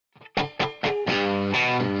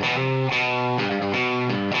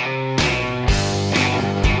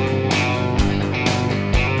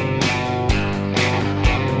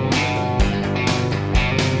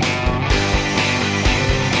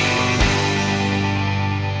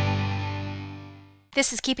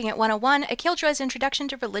This is Keeping It 101, a Killjoy's Introduction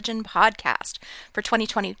to Religion podcast for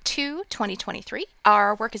 2022-2023.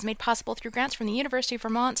 Our work is made possible through grants from the University of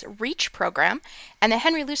Vermont's REACH program and the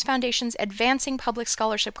Henry Luce Foundation's Advancing Public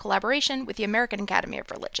Scholarship collaboration with the American Academy of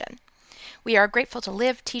Religion. We are grateful to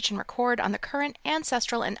live, teach, and record on the current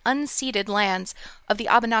ancestral and unceded lands of the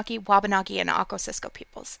Abenaki, Wabanaki, and Akosisco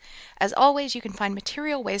peoples. As always, you can find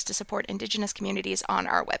material ways to support Indigenous communities on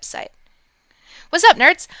our website. What's up,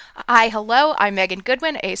 nerds? Hello, I'm Megan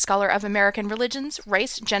Goodwin, a scholar of American religions,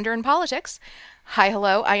 race, gender, and politics.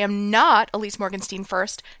 Hello, I am not Elise Morgenstein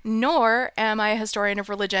First, nor am I a historian of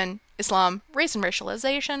religion, Islam, race and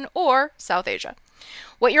racialization, or South Asia.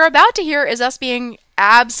 What you're about to hear is us being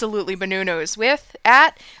absolutely bananas with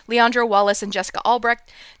Leandro Wallace and Jessica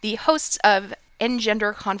Albrecht, the hosts of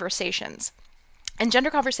Engender Conversations.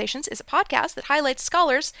 Engender Conversations is a podcast that highlights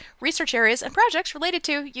scholars, research areas, and projects related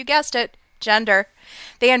to, you guessed it, gender.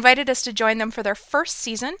 They invited us to join them for their first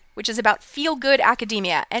season, which is about feel-good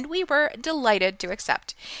academia, and we were delighted to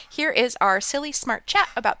accept. Here is our silly, smart chat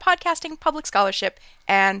about podcasting, public scholarship,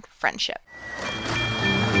 and friendship.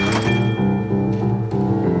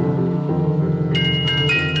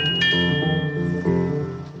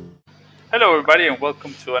 Hello, everybody, and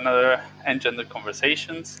welcome to another Engender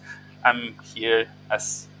Conversations. I'm here,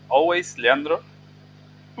 as always, Leandro.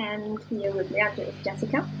 And here with Leandro is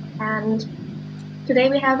Jessica. And today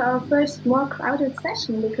we have our first more crowded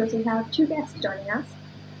session because we have two guests joining us.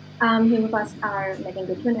 Here with us are Megan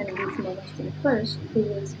Goodwin and Elise Morgenstein First, who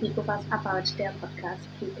will speak with us about their podcast,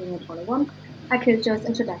 Keeping It 101, a Killjoy's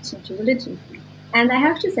Introduction to Religion. And I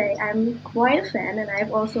have to say, I'm quite a fan, and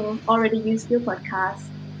I've also already used your podcast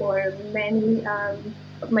for many of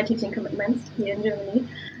my teaching commitments here in Germany.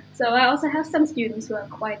 So I also have some students who are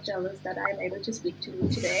quite jealous that I'm able to speak to you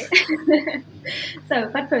today.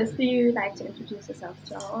 But first, do you like to introduce yourself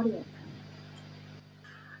to our audience?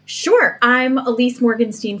 Sure. I'm Elise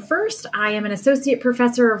Morgenstein First. I am an associate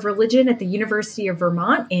professor of religion at the University of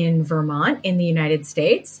Vermont in the United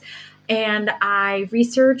States. And I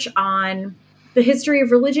research on the history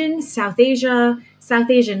of religion, South Asia,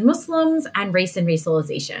 South Asian Muslims, and race and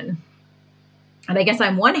racialization. And I guess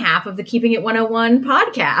I'm one half of the Keeping It 101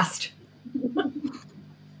 podcast.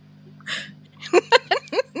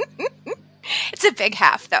 It's a big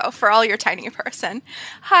half, though, for all your tiny person.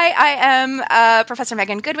 Hi, I am Professor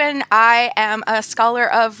Megan Goodwin. I am a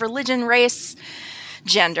scholar of religion, race,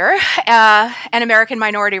 gender, and American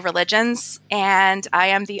minority religions. And I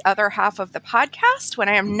am the other half of the podcast when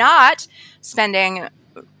I am not spending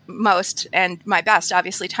most and my best,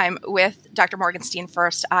 obviously, time with Dr. Morgenstein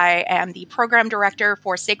First. I am the program director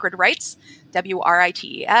for Sacred Writes,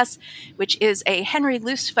 WRITES, which is a Henry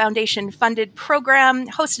Luce Foundation funded program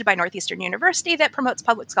hosted by Northeastern University that promotes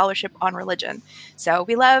public scholarship on religion. So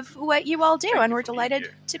we love what you all do, and we're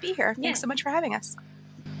delighted to be here. Thanks so much for having us.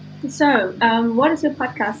 So, what is your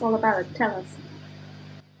podcast all about? Tell us.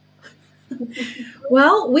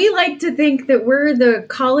 Well, we like to think that we're the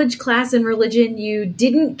college class in religion you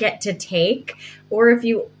didn't get to take, or if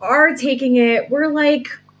you are taking it, we're like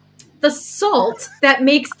the salt that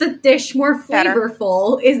makes the dish more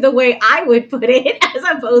flavorful is the way I would put it, as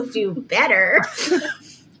opposed to better.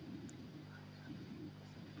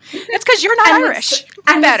 It's because you're not Irish.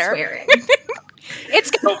 And better. Swearing.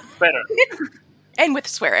 It's better. And with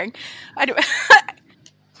swearing. I'm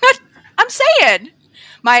saying.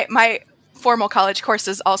 My formal college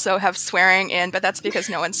courses also have swearing in, but that's because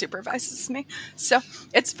no one supervises me. So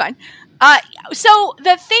it's fine. So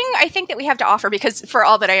the thing I think that we have to offer, because for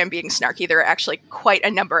all that I am being snarky, there are actually quite a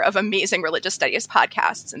number of amazing religious studies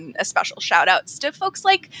podcasts, and a special shout outs to folks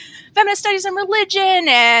like Feminist Studies in Religion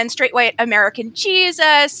and Straight White American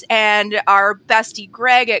Jesus and our bestie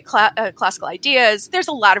Greg at Classical Ideas. There's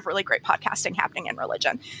a lot of really great podcasting happening in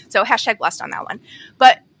religion. So hashtag blessed on that one.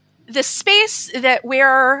 But the space that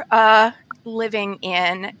we're living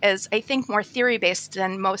in is, I think, more theory-based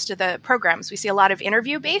than most of the programs. We see a lot of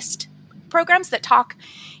interview-based programs that talk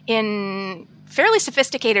in fairly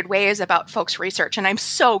sophisticated ways about folks' research, and I'm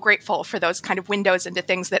so grateful for those kind of windows into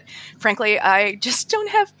things that, frankly, I just don't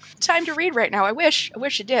have time to read right now. I wish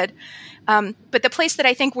it did. But the place that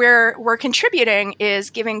I think we're contributing is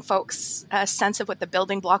giving folks a sense of what the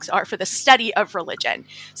building blocks are for the study of religion.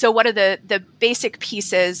 So what are the basic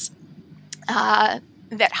pieces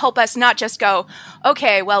that help us not just go,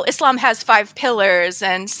 okay, well, Islam has 5 pillars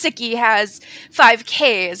and Sikhi has 5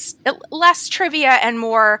 Ks. Less trivia and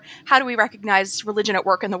more, how do we recognize religion at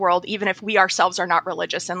work in the world, even if we ourselves are not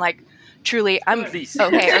religious? And like, truly,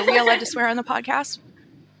 okay, are we allowed to swear on the podcast?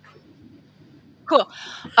 Cool.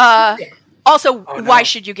 Also, why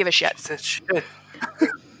should you give a shit? She said shit.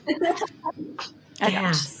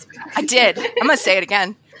 I did. I'm going to say it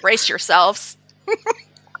again. Brace yourselves.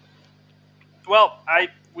 Well,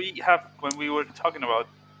 when we were talking about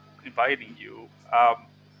inviting you,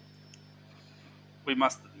 we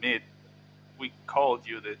must admit, we called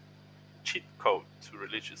you the cheat code to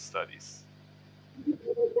religious studies.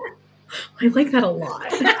 I like that a lot.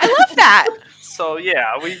 I love that. So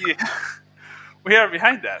yeah, we are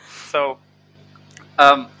behind that. So,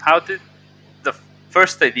 how did the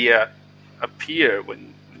first idea appear?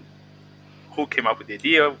 Who came up with the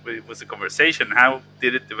idea? Was a conversation? How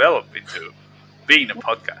did it develop into being a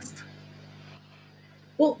podcast?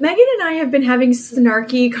 Well, Megan and I have been having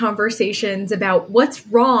snarky conversations about what's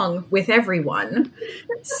wrong with everyone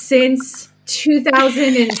since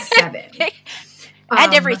 2007.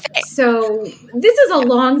 And everything. So this is a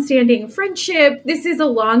long-standing friendship. This is a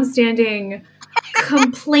long-standing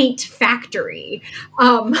complaint factory,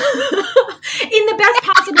 in the best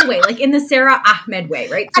possible way, like in the Sarah Ahmed way,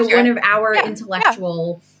 right? So one of our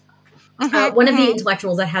intellectual, one of the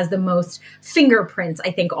intellectuals that has the most fingerprints,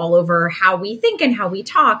 I think, all over how we think and how we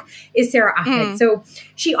talk is Sarah Ahmed. So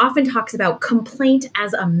she often talks about complaint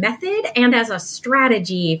as a method and as a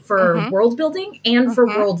strategy for world building and for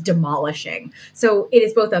world demolishing. So it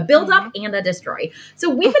is both a build up and a destroy. So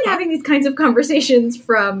we've been having these kinds of conversations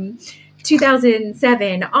from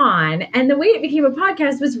 2007 on, and the way it became a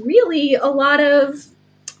podcast was really a lot of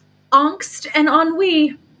angst and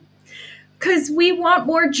ennui, because we want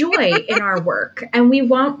more joy in our work and we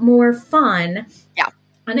want more fun. Yeah.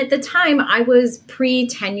 And at the time, I was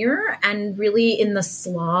pre-tenure and really in the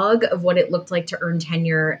slog of what it looked like to earn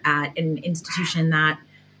tenure at an institution that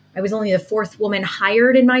I was only the 4th woman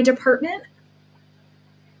hired in my department,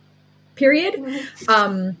 period.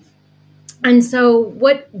 And so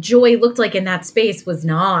what joy looked like in that space was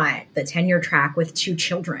not the tenure track with 2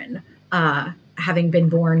 children, having been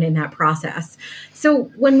born in that process. So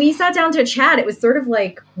when we sat down to chat, it was sort of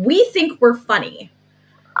like, we think we're funny.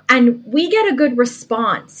 And we get a good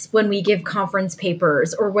response when we give conference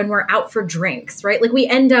papers or when we're out for drinks, right? Like we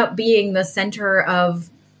end up being the center of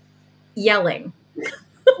yelling.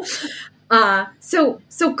 So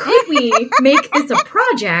could we make this a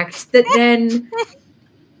project that then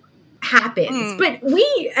happens? But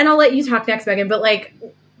and I'll let you talk next, Megan, but like,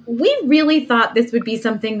 we really thought this would be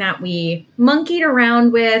something that we monkeyed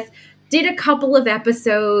around with, did a couple of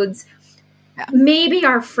episodes, maybe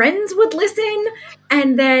our friends would listen,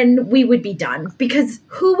 and then we would be done. Because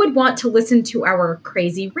who would want to listen to our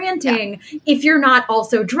crazy ranting if you're not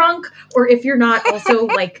also drunk, or if you're not also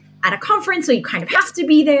like at a conference, so you kind of have to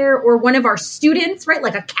be there, or one of our students, right?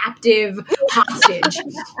 Like a captive hostage.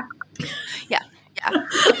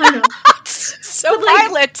 I know. So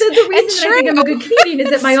violent. So the reason that I think I'm a good comedian is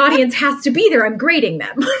that my audience has to be there. I'm grading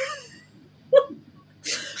them.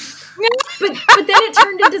 But then it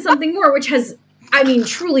turned into something more, which has, I mean,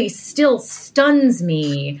 truly still stuns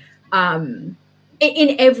me in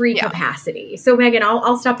every capacity. So Megan,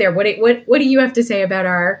 I'll stop there. What do you have to say about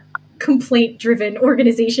our complaint-driven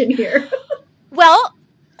organization here? Well,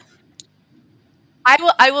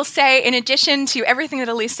 I will say, in addition to everything that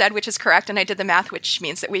Elise said, which is correct, and I did the math, which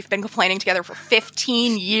means that we've been complaining together for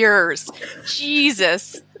 15 years.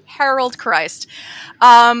 Jesus, Harold Christ.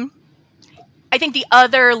 I think the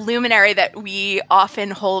other luminary that we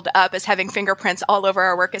often hold up as having fingerprints all over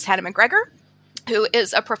our work is Hannah McGregor, who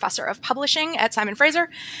is a professor of publishing at Simon Fraser,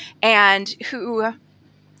 and who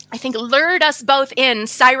I think lured us both in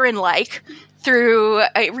siren-like through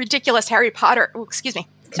a ridiculous Harry Potter. Oh, excuse me.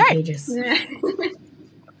 Contagious.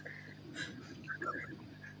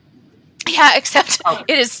 Yeah, except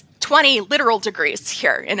it is 20 literal degrees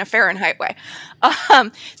here in a Fahrenheit way.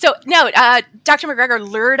 Dr. McGregor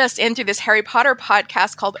lured us in through this Harry Potter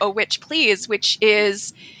podcast called Oh Witch Please, which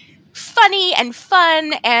is funny and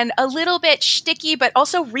fun and a little bit shticky, but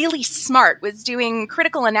also really smart, with doing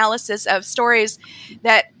critical analysis of stories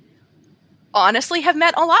that honestly have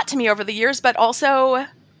meant a lot to me over the years, but also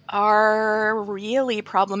are really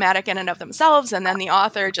problematic in and of themselves. And then the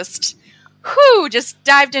author just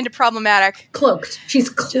dived into problematic. Cloaked. She's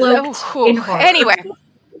cloaked in horror. Anyway.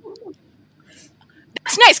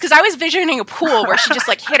 It's nice, because I was visioning a pool where she just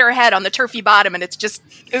like hit her head on the turfy bottom and it's just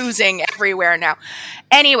oozing everywhere now.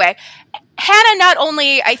 Anyway, Hannah not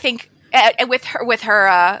only, I think, with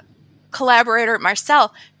her collaborator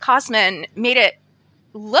Marcel Kosman made it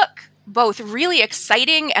look both really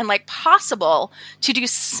exciting and like possible to do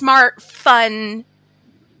smart, fun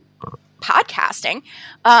podcasting,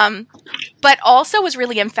 but also was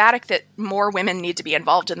really emphatic that more women need to be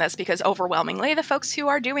involved in this, because overwhelmingly the folks who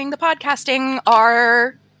are doing the podcasting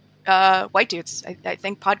are white dudes. I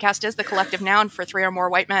think podcast is the collective noun for 3 or more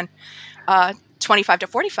white men, 25 to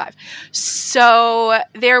 45. So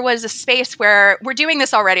there was a space where we're doing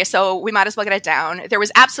this already, so we might as well get it down. There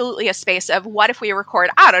was absolutely a space of what if we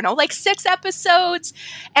record, I don't know, like 6 episodes,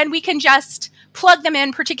 and we can just plug them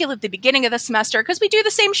in, particularly at the beginning of the semester, because we do the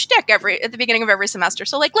same shtick at the beginning of every semester.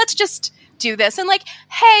 So like, let's just do this. And like,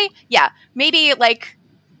 hey, yeah, maybe like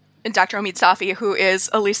Dr. Omid Safi, who is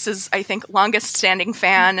Elise's, I think, longest standing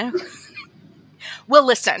fan, will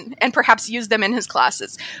listen and perhaps use them in his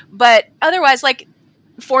classes. But otherwise, like,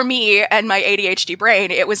 for me and my ADHD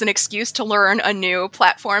brain, it was an excuse to learn a new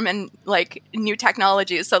platform and like new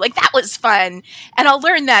technologies. So like that was fun, and I'll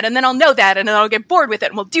learn that, and then I'll know that, and then I'll get bored with it,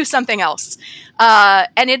 and we'll do something else.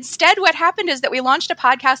 And instead, what happened is that we launched a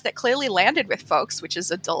podcast that clearly landed with folks, which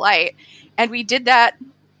is a delight. And we did that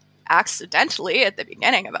accidentally at the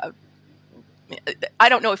beginning of I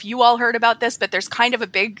don't know if you all heard about this, but there's kind of a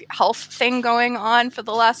big health thing going on for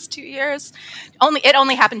the last 2 years. It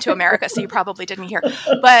only happened to America, so you probably didn't hear.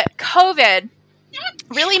 But COVID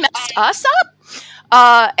really messed us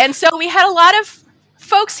up. And so we had a lot of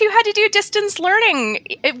folks who had to do distance learning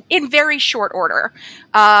in very short order.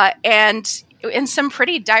 And in some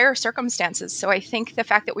pretty dire circumstances. So I think the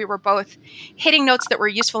fact that we were both hitting notes that were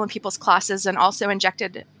useful in people's classes and also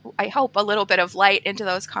injected, I hope, a little bit of light into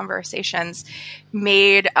those conversations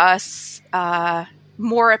made us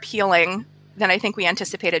more appealing than I think we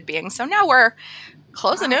anticipated being. So now we're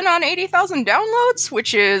closing in on 80,000 downloads,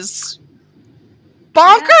 which is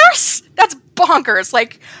bonkers. Yeah. That's bonkers.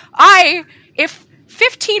 Like, if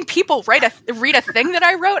 15 people read a thing that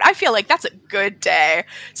I wrote, I feel like that's a good day.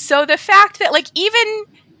 So the fact that like even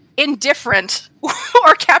indifferent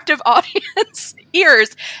or captive audience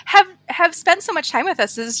ears have spent so much time with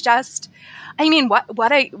us is just, I mean,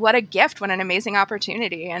 what a gift, what an amazing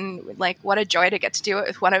opportunity, and like what a joy to get to do it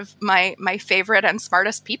with one of my favorite and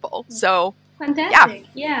smartest people. So fantastic.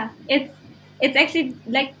 Yeah. It's actually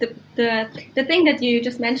like the thing that you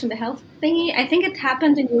just mentioned, the health thingy. I think it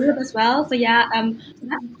happened in Europe as well. So yeah,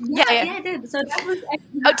 it did. So that was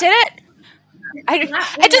actually did it?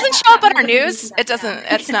 It doesn't show up on our news. It doesn't.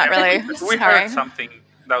 It's not really. We heard something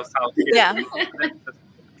that was out here.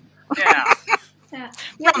 Yeah.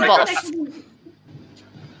 Rumbles.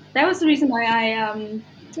 That was the reason why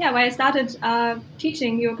I started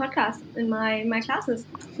teaching your podcast in my classes,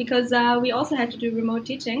 because we also had to do remote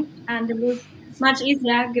teaching, and it was much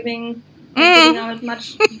easier giving out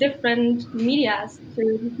much different medias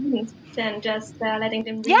to the students than just letting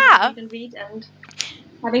them read and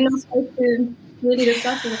having no space to really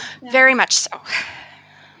discuss it. Yeah. Very much so.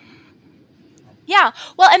 Yeah,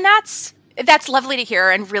 well, and that's lovely to hear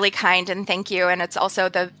and really kind, and thank you. And it's also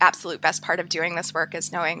the absolute best part of doing this work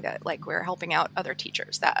is knowing that like we're helping out other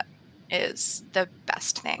teachers. That is the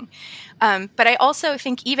best thing. But I also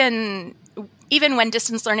think even when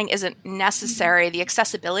distance learning isn't necessary, the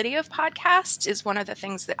accessibility of podcasts is one of the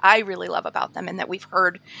things that I really love about them and that we've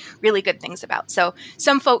heard really good things about. So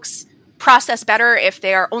some folks process better if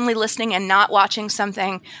they are only listening and not watching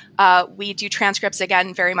something. We do transcripts,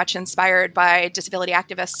 again, very much inspired by disability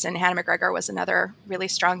activists, and Hannah McGregor was another really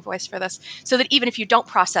strong voice for this, so that even if you don't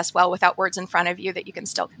process well without words in front of you, that you can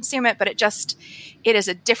still consume it. But it is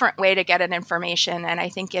a different way to get an information, and I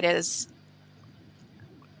think it is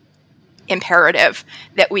imperative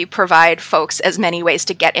that we provide folks as many ways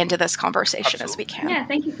to get into this conversation as we can. Yeah,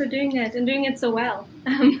 thank you for doing it and doing it so well.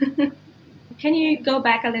 Can you go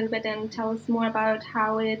back a little bit and tell us more about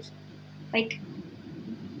how it, like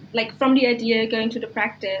from the idea going to the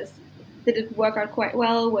practice, did it work out quite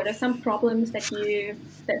well? Were there some problems that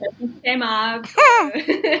came up?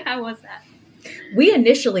 How was that? We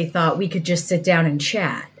initially thought we could just sit down and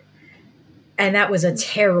chat, and that was a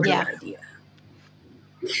terrible idea.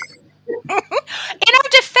 In our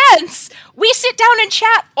defense, we sit down and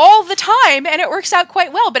chat all the time, and it works out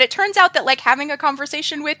quite well. But it turns out that like having a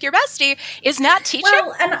conversation with your bestie is not teaching.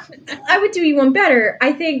 Well, and I would do even better.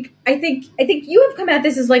 I think you have come at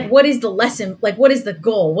this as like, what is the lesson? Like, what is the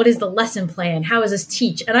goal? What is the lesson plan? How does this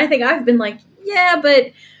teach? And I think I've been like, yeah,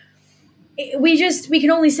 but we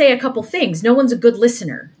can only say a couple things. No one's a good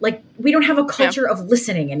listener. Like, we don't have a culture of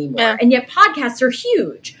listening anymore, and yet podcasts are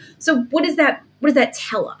huge. So what does that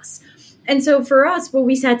tell us? And so for us, when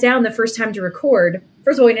we sat down the first time to record,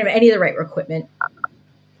 first of all, we didn't have any of the right equipment.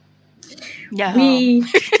 No. We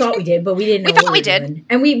thought we did, but we didn't know what we were doing.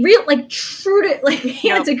 And we true to,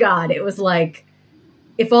 hand to God, it was like,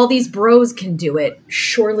 if all these bros can do it,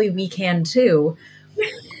 surely we can too.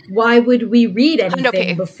 Why would we read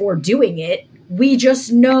anything before doing it? We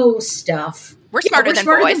just know stuff. We're smarter than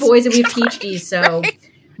boys and we have PhDs, so right.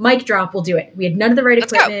 Mic drop, we'll do it. We had none of the right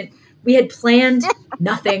equipment. We had planned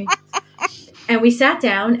nothing. And we sat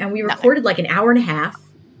down and we recorded like an hour and a half,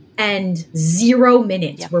 and 0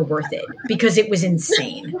 minutes were worth it because it was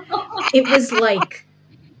insane. It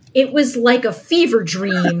was like a fever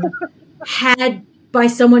dream had by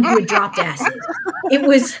someone who had dropped acid. It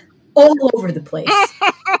was all over the place.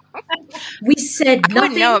 We said nothing. I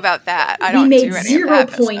wouldn't know about that. I don't. We made 0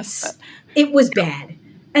 points. Business, it was bad.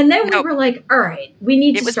 And then we were like, all right, we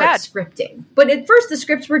need to start scripting. But at first the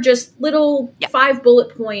scripts were just little 5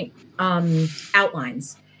 bullet point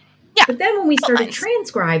outlines. Yeah. But then when we started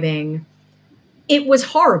transcribing, it was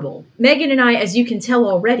horrible. Megan and I, as you can tell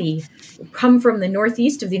already, come from the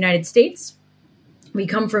Northeast of the United States. We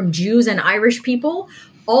come from Jews and Irish people,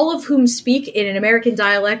 all of whom speak in an American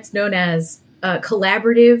dialect known as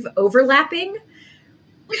collaborative overlapping.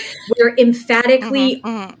 We're emphatically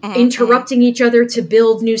interrupting each other to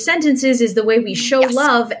build new sentences is the way we show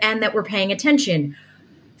love and that we're paying attention.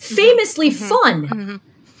 Famously fun,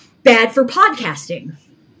 bad for podcasting.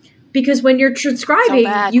 Because when you're transcribing,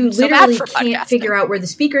 you literally can't figure out where the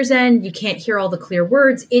speakers end. You can't hear all the clear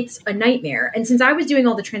words. It's a nightmare. And since I was doing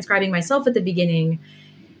all the transcribing myself at the beginning,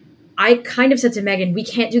 I kind of said to Megan, we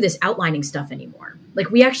can't do this outlining stuff anymore.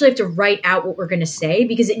 Like, we actually have to write out what we're going to say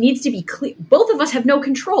because it needs to be clear. Both of us have no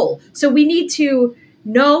control. So we need to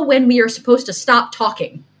know when we are supposed to stop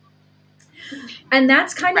talking. And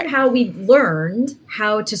that's kind of how we learned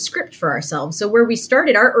how to script for ourselves. So where we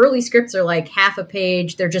started, our early scripts are like half a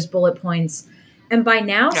page. They're just bullet points. And by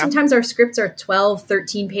now, sometimes our scripts are 12,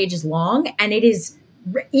 13 pages long. And it is,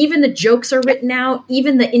 even the jokes are written out.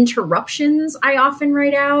 Even the interruptions I often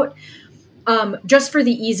write out, just for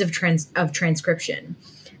the ease of transcription.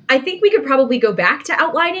 I think we could probably go back to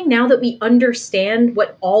outlining now that we understand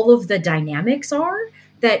what all of the dynamics are,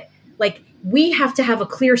 that like, we have to have a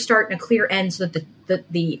clear start and a clear end so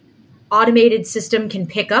that the automated system can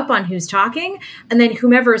pick up on who's talking, and then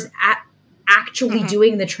whomever's actually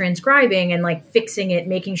doing the transcribing and like fixing it,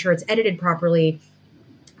 making sure it's edited properly,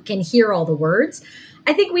 can hear all the words.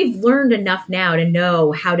 I think we've learned enough now to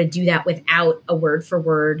know how to do that without a word for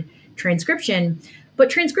word transcription. But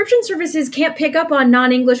transcription services can't pick up on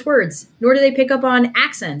non-English words, nor do they pick up on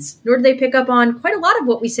accents, nor do they pick up on quite a lot of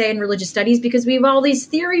what we say in religious studies because we have all these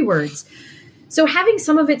theory words. So having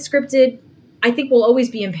some of it scripted, I think will always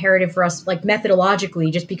be imperative for us, like methodologically,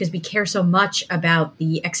 just because we care so much about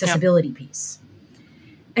the accessibility piece.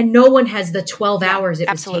 And no one has the 12 hours it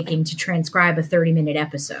was taking to transcribe a 30-minute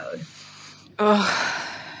episode. Oh,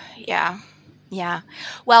 yeah. Yeah.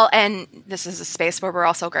 Well, and this is a space where we're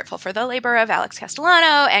also grateful for the labor of Alex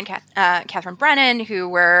Castellano and Catherine Brennan, who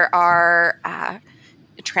were our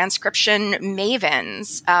transcription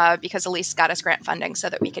mavens, because Elise got us grant funding so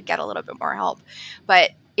that we could get a little bit more help.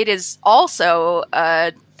 But it is also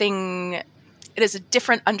a thing. It is a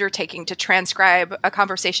different undertaking to transcribe a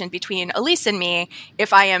conversation between Elise and me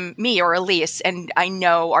if I am me or Elise and I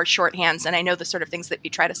know our shorthands and I know the sort of things that we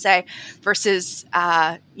try to say versus,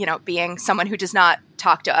 being someone who does not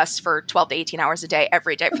talk to us for 12 to 18 hours a day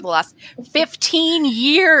every day for the last 15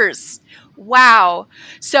 years. Wow.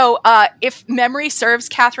 So if memory serves,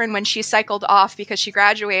 Catherine, when she cycled off because she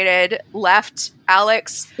graduated, left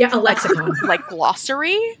Alex a lexicon. like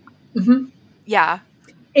glossary. Mm-hmm. Yeah.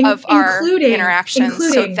 Of our interactions.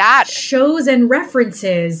 Including so that shows and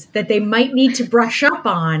references that they might need to brush up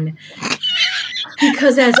on.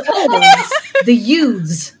 Because as always, the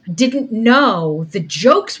youths didn't know the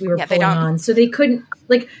jokes we were pulling on. So they couldn't,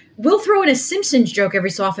 like, we'll throw in a Simpsons joke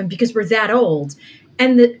every so often because we're that old.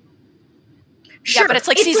 And Sure, but it's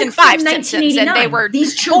season 5 Simpsons, and they were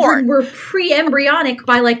these children were pre-embryonic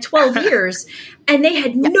by like 12 years, and they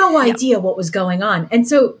had no idea what was going on. And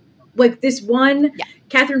so, like this one,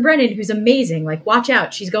 Catherine Brennan, who's amazing, like watch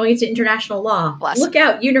out, she's going into international law. Look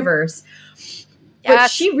out, universe. Yes. But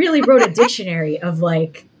she really wrote a dictionary of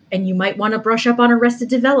like, and you might want to brush up on Arrested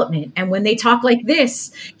Development. And when they talk like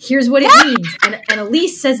this, here's what it means. And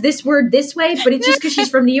Elise says this word this way, but it's just because she's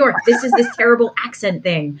from New York. This is this terrible accent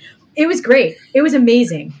thing. It was great. It was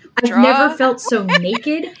amazing. I've never felt so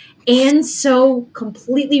naked and so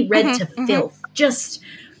completely read to filth. Just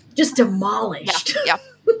demolished.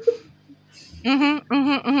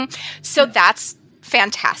 So that's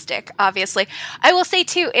fantastic, obviously. I will say,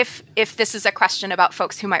 too, if this is a question about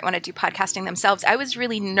folks who might want to do podcasting themselves, I was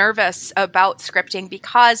really nervous about scripting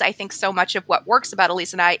because I think so much of what works about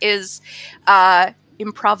Elise and I is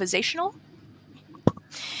improvisational.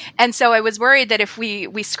 And so I was worried that if we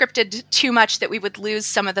scripted too much that we would lose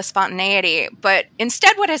some of the spontaneity. But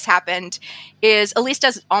instead what has happened is Elise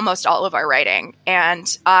does almost all of our writing. And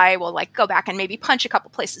I will like go back and maybe punch a couple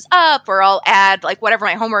places up, or I'll add like whatever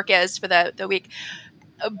my homework is for the week.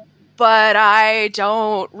 But I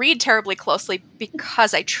don't read terribly closely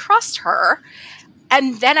because I trust her.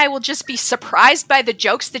 And then I will just be surprised by the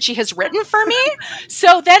jokes that she has written for me.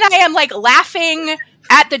 So then I am like laughing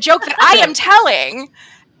at the joke that I am telling.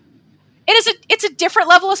 It's a different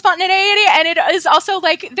level of spontaneity, and it is also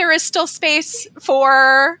like there is still space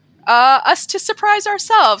for us to surprise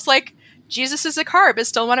ourselves. Like Jesus is a carb is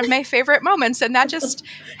still one of my favorite moments, and that just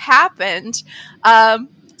happened.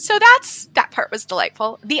 So that part was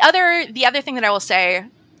delightful. The other thing that I will say,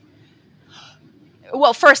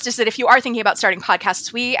 well, first is that if you are thinking about starting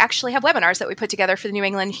podcasts, we actually have webinars that we put together for the New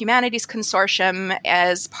England Humanities Consortium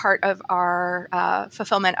as part of our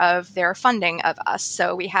fulfillment of their funding of us.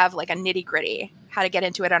 So we have like a nitty-gritty how to get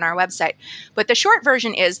into it on our website. But the short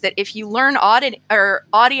version is that if you learn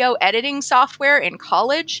audio editing software in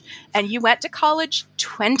college and you went to college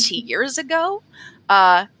 20 years ago,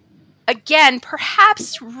 again,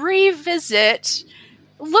 perhaps revisit,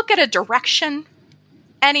 look at a direction,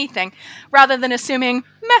 anything, rather than assuming,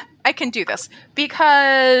 I can do this.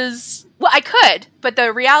 Because, well, I could, but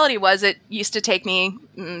the reality was it used to take me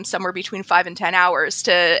somewhere between 5 and 10 hours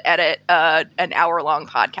to edit an hour-long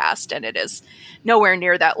podcast, and it is nowhere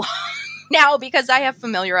near that long now because I have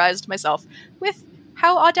familiarized myself with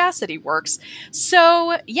how Audacity works.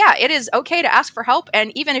 So, yeah, it is okay to ask for help,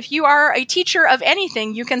 and even if you are a teacher of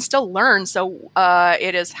anything, you can still learn. So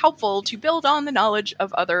it is helpful to build on the knowledge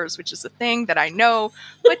of others, which is a thing that I know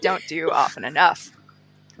but don't do often enough.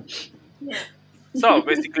 Yeah. So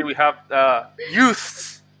basically we have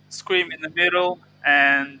youths scream in the middle,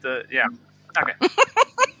 and yeah. Okay.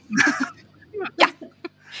 Yeah.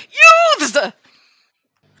 Youths!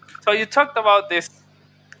 So you talked about this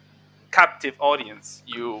captive audience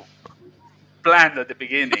you planned at the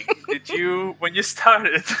beginning. Did you, when you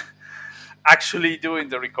started actually doing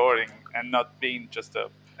the recording and not being just a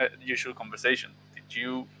usual conversation, did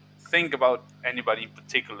you think about anybody in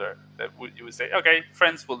particular that you would say, okay,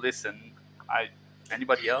 friends will listen?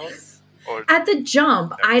 Anybody else? Or at the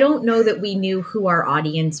jump, I don't know that we knew who our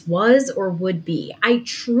audience was or would be. I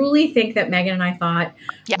truly think that Megan and I thought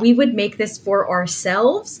we would make this for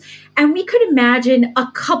ourselves, and we could imagine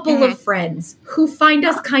a couple of friends who find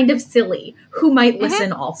us kind of silly who might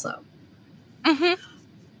listen also. And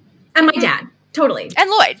my dad, totally. And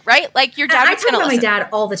Lloyd, right? Like your dad. I talk about my dad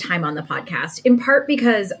all the time on the podcast, in part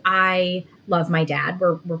because I love my dad.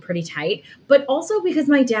 We're pretty tight, but also because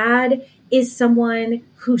my dad is someone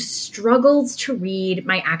who struggles to read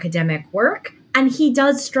my academic work, and he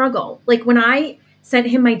does struggle. Like when I sent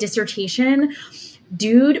him my dissertation,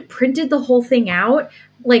 dude printed the whole thing out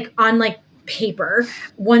like on like paper,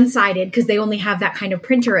 one-sided, because they only have that kind of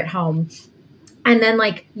printer at home, and then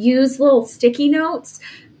like use little sticky notes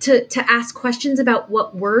to ask questions about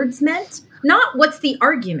what words meant, not what's the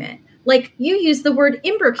argument. Like you use the word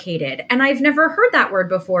imbricated, and I've never heard that word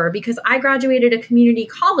before because I graduated a community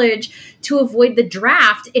college to avoid the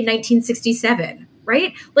draft in 1967,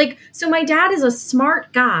 right? Like, so my dad is a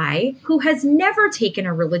smart guy who has never taken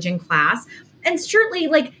a religion class, and certainly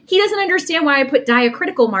like he doesn't understand why I put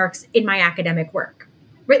diacritical marks in my academic work,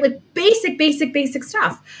 right? Like basic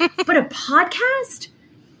stuff. But a podcast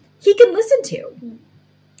he can listen to,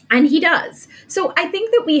 and he does. So I think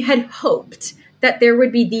that we had hoped that there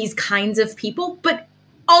would be these kinds of people, but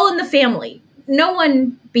all in the family, no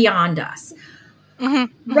one beyond us.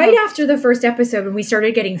 Right after the first episode, when we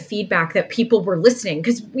started getting feedback that people were listening,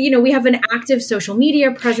 because, you know, we have an active social media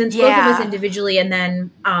presence, both of us individually, and then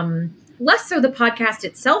less so the podcast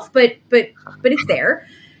itself, but it's there.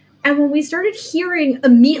 And when we started hearing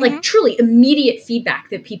like truly immediate feedback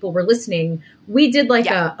that people were listening, we did like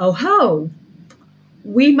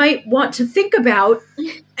we might want to think about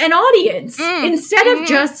an audience instead of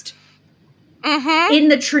just in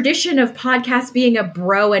the tradition of podcasts being a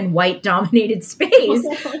bro and white dominated space,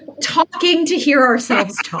 talking to hear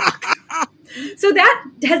ourselves talk. So that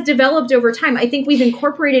has developed over time. I think we've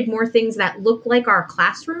incorporated more things that look like our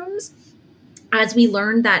classrooms as we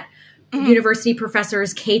learned that university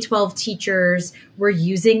professors, K-12 teachers were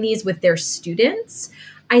using these with their students.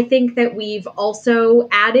 I think that we've also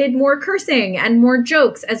added more cursing and more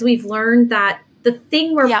jokes as we've learned that the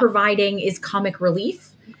thing we're providing is comic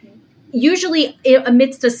relief, usually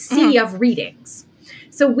amidst a sea of readings.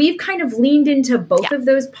 So we've kind of leaned into both of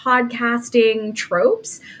those podcasting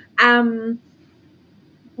tropes, but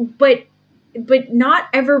not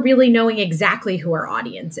ever really knowing exactly who our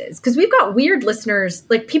audience is. Because we've got weird listeners,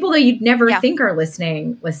 like people that you'd never think are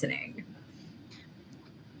listening.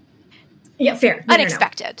 Yeah, fair.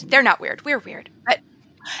 Unexpected. No. They're not weird. We're weird. But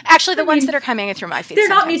actually, the ones that are coming in through my feed, they're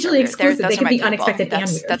not mutually exclusive. They can be unexpected and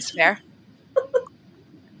weird. That's fair.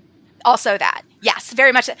 Also that. Yes,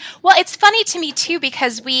 very much. Well, it's funny to me, too,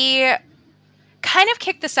 because we kind of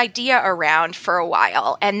kicked this idea around for a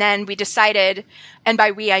while. And then we decided, and by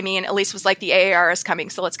we, I mean, Elise was like, the AAR is coming,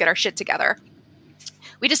 so let's get our shit together.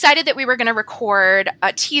 We decided that we were going to record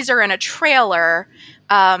a teaser and a trailer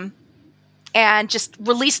and just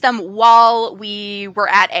release them while we were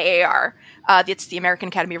at AAR. It's the American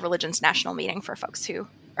Academy of Religion's national meeting for folks who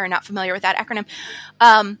are not familiar with that acronym.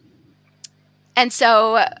 And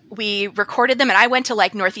so we recorded them, and I went to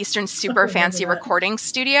like Northeastern's super fancy recording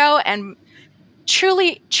studio and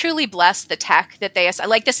truly, truly blessed the tech that they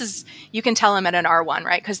like. This is, you can tell them at an R1,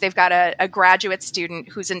 right? Because they've got a graduate student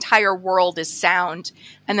whose entire world is sound.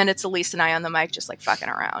 And then it's Elise and I on the mic just like fucking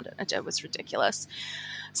around. It was ridiculous.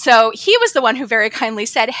 So he was the one who very kindly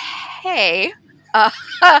said, hey,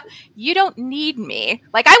 you don't need me.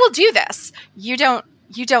 Like, I will do this. You don't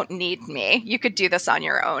need me. You could do this on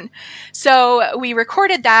your own. So we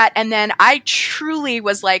recorded that. And then I truly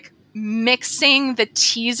was like mixing the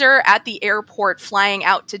teaser at the airport flying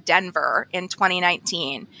out to Denver in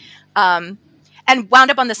 2019. And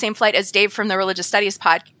wound up on the same flight as Dave from the Religious Studies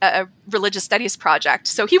Project.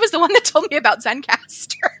 So he was the one that told me about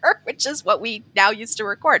Zencastr, which is what we now use to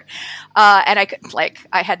record. And I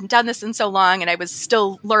hadn't done this in so long, and I was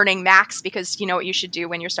still learning Macs, because you know what you should do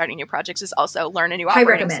when you're starting new projects is also learn a new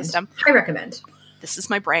operating system. I recommend. This is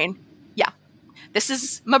my brain. Yeah. This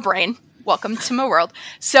is my brain. Welcome to my world.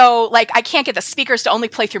 So, like, I can't get the speakers to only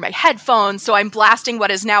play through my headphones, so I'm blasting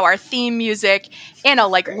what is now our theme music in a,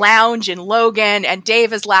 like, lounge in Logan, and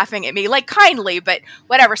Dave is laughing at me, like, kindly, but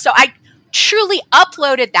whatever. So I truly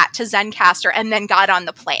uploaded that to Zencastr and then got on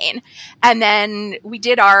the plane. And then we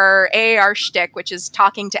did our AAR shtick, which is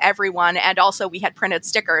talking to everyone, and also we had printed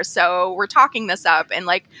stickers. So we're talking this up and,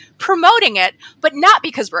 like, promoting it, but not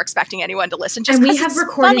because we're expecting anyone to listen, just because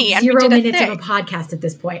it's funny. And we have recorded 0 minutes of a podcast at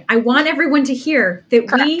this point. I want everyone to hear that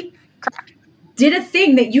we did a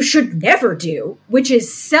thing that you should never do, which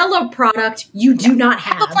is sell a product you do not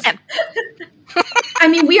have. A plan. I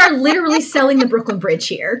mean, we are literally selling the Brooklyn Bridge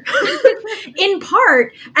here, in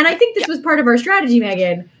part, and I think this was part of our strategy,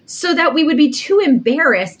 Megan, so that we would be too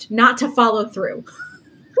embarrassed not to follow through.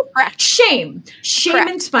 Correct. Shame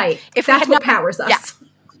and spite. If that's what powers us. Yeah.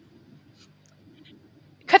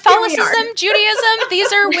 Catholicism, Judaism,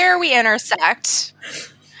 these are where we intersect.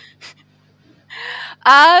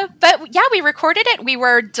 But yeah, we recorded it. We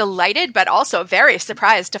were delighted, but also very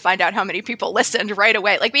surprised to find out how many people listened right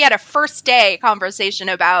away. Like, we had a first day conversation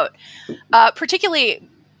about, particularly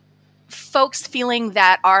folks feeling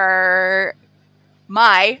that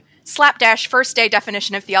my slapdash first day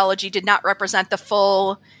definition of theology did not represent the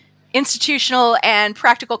full institutional and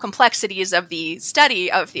practical complexities of the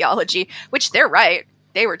study of theology, which they're right.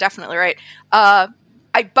 They were definitely right.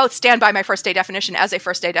 I both stand by my first day definition as a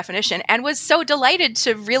first day definition, and was so delighted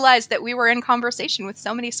to realize that we were in conversation with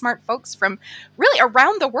so many smart folks from really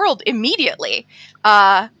around the world immediately.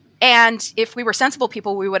 And if we were sensible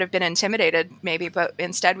people, we would have been intimidated maybe, but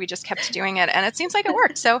instead we just kept doing it, and it seems like it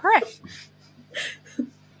worked. So hooray.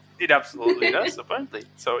 It absolutely does, apparently.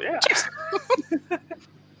 So yeah.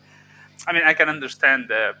 I mean, I can understand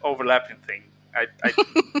the overlapping thing. I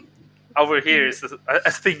over here is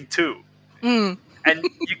a thing too. Mm. And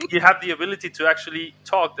you have the ability to actually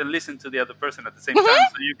talk and listen to the other person at the same time,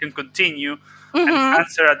 so you can continue and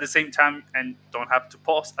answer at the same time and don't have to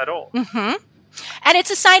pause at all. Mm-hmm. And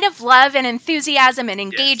it's a sign of love and enthusiasm and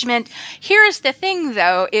engagement. Yes. Here's the thing,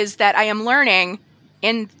 though, is that I am learning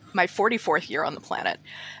in my 44th year on the planet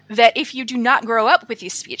that if you do not grow up with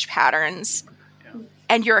these speech patterns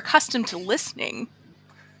and you're accustomed to listening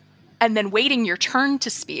and then waiting your turn to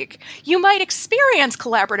speak, you might experience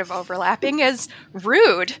collaborative overlapping as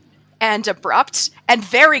rude and abrupt and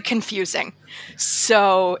very confusing.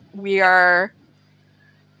 So we are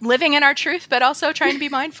living in our truth, but also trying to be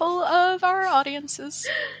mindful of our audiences.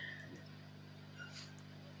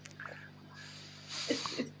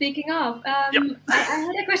 Speaking of, I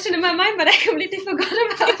had a question in my mind, but I completely forgot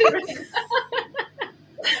about it.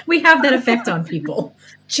 We have that effect on people.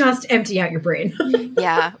 Just empty out your brain.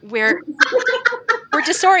 Yeah, we're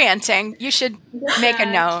disorienting. You should make a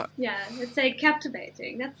note. Yeah, let's say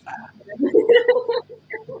captivating. That's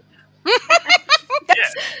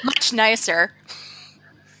That's much nicer.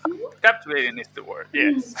 Captivating is the word.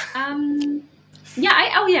 Yes. I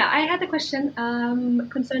had a question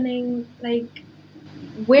concerning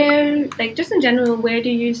where, just in general, where do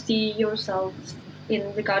you see yourself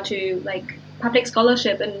in regard to public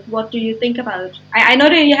scholarship, and what do you think about? I know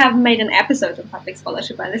that you have made an episode on public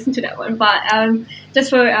scholarship. I listened to that one, but just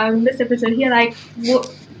for this episode here,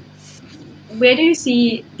 where do you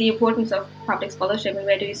see the importance of public scholarship, and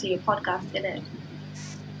where do you see your podcast in it?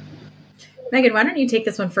 Megan, why don't you take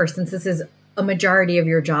this one first, since this is a majority of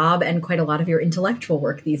your job and quite a lot of your intellectual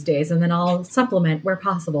work these days, and then I'll supplement where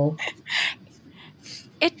possible.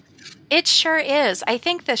 It sure is. I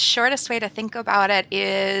think the shortest way to think about it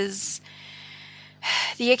is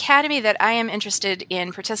the academy that I am interested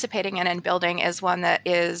in participating in and building is one that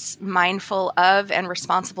is mindful of and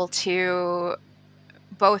responsible to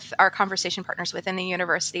both our conversation partners within the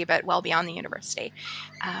university, but well beyond the university.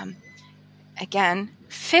 Again,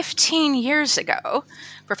 15 years ago,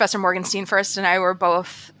 Professor Morgenstein First and I were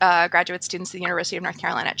both graduate students at the University of North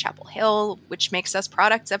Carolina at Chapel Hill, which makes us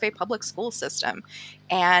products of a public school system.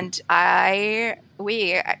 And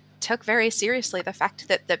we took very seriously the fact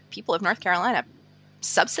that the people of North Carolina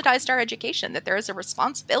subsidized our education, that there is a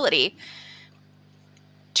responsibility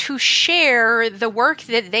to share the work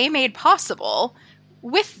that they made possible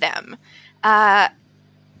with them.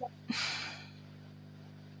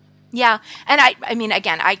 Yeah. And I mean,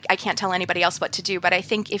 again, I can't tell anybody else what to do, but I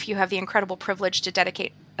think if you have the incredible privilege to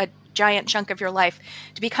dedicate a giant chunk of your life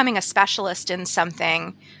to becoming a specialist in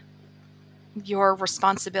something, your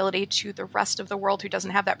responsibility to the rest of the world who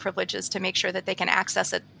doesn't have that privilege is to make sure that they can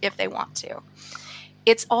access it if they want to.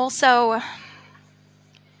 It's also,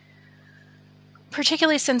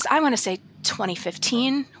 particularly since I want to say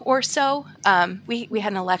 2015 or so, we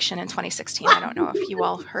had an election in 2016. I don't know if you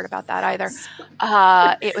all heard about that either.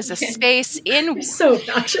 It was a space in... So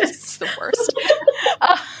obnoxious. It's the worst.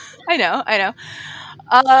 I know.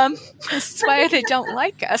 This is why they don't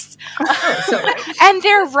like us. And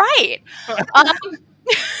they're right.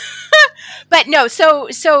 But no,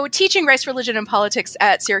 so teaching race, religion, and politics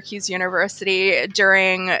at Syracuse University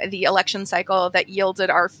during the election cycle that yielded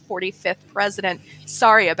our 45th president,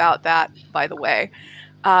 sorry about that, by the way,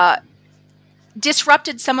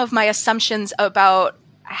 disrupted some of my assumptions about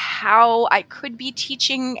how I could be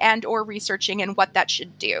teaching and or researching and what that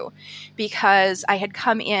should do. Because I had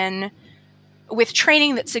come in with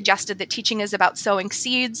training that suggested that teaching is about sowing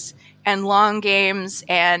seeds and long games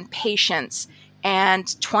and patience. And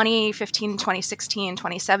 2015, 2016,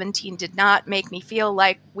 2017 did not make me feel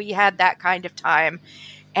like we had that kind of time.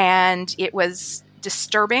 And it was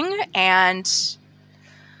disturbing and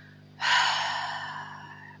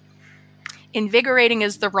invigorating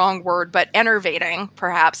is the wrong word, but enervating,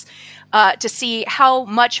 perhaps, to see how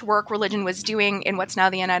much work religion was doing in what's now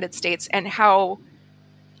the United States and how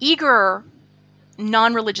eager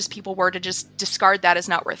non-religious people were to just discard that as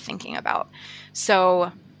not worth thinking about.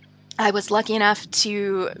 So I was lucky enough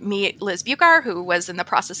to meet Liz Bucar, who was in the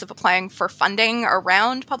process of applying for funding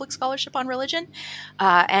around public scholarship on religion.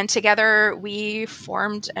 And together we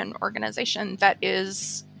formed an organization that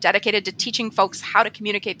is dedicated to teaching folks how to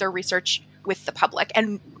communicate their research with the public.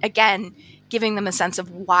 And again, giving them a sense of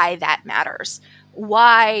why that matters.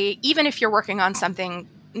 Why, even if you're working on something,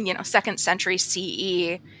 2nd century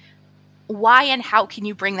CE, why and how can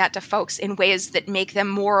you bring that to folks in ways that make them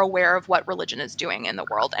more aware of what religion is doing in the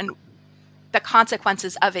world and the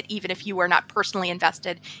consequences of it, even if you were not personally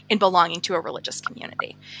invested in belonging to a religious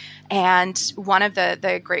community. And one of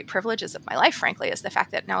the great privileges of my life, frankly, is the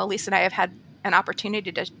fact that now Elise and I have had an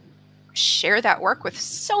opportunity to share that work with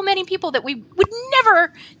so many people that we would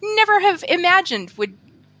never have imagined would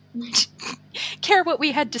care what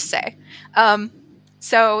we had to say.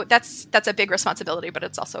 So that's a big responsibility, but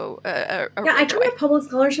it's also a I come at public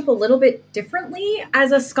scholarship a little bit differently.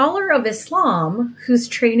 As a scholar of Islam, whose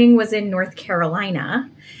training was in North Carolina,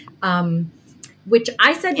 which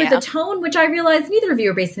I said with a tone, which I realize neither of you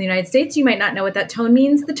are based in the United States. You might not know what that tone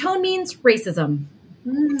means. The tone means racism.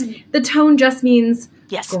 The tone just means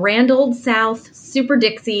grand old South, super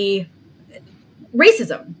Dixie,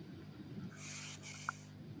 racism.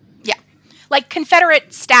 Like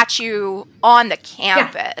Confederate statue on the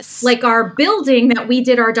campus. Yeah. Like our building that we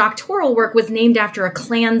did our doctoral work was named after a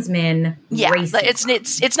Klansman. Yeah,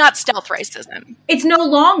 it's not stealth racism. It's no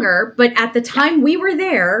longer, but at the time we were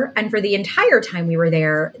there, and for the entire time we were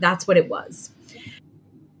there, that's what it was.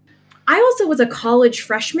 I also was a college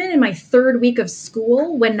freshman in my 3rd week of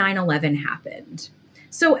school when 9/11 happened.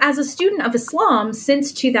 So as a student of Islam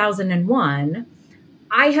since 2001,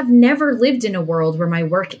 I have never lived in a world where my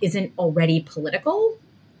work isn't already political.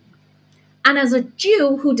 And as a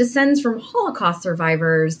Jew who descends from Holocaust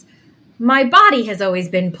survivors, my body has always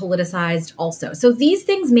been politicized also. So these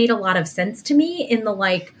things made a lot of sense to me in the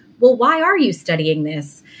like, well, why are you studying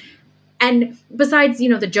this? And besides,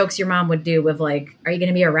 the jokes your mom would do with like, are you going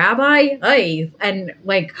to be a rabbi? Hey, and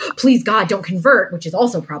like, please God, don't convert, which is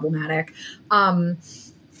also problematic. For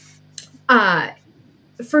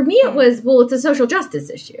me, it was, well, it's a social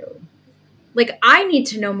justice issue. Like, I need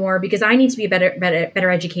to know more because I need to be a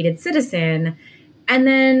better educated citizen. And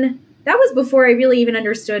then that was before I really even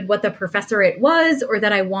understood what the professorate was or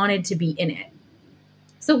that I wanted to be in it.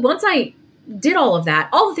 So once I did all of that,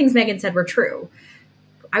 all the things Megan said were true.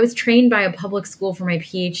 I was trained by a public school for my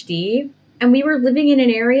PhD, and we were living in an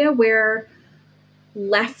area where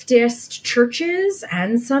leftist churches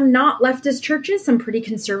and some not leftist churches, some pretty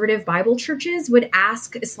conservative Bible churches, would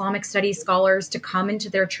ask Islamic studies scholars to come into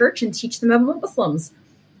their church and teach them about Muslims.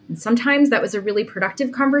 And sometimes that was a really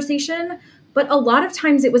productive conversation, but a lot of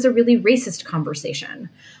times it was a really racist conversation.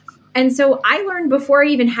 And so I learned before I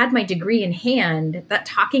even had my degree in hand that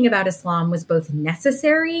talking about Islam was both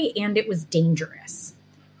necessary and it was dangerous.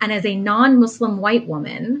 And as a non-Muslim white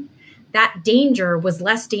woman, that danger was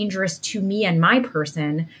less dangerous to me and my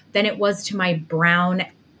person than it was to my brown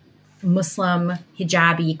Muslim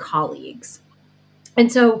hijabi colleagues.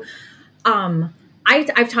 And so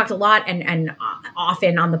I've talked a lot and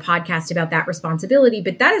often on the podcast about that responsibility,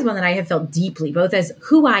 but that is one that I have felt deeply, both as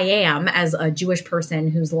who I am as a Jewish person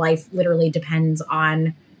whose life literally depends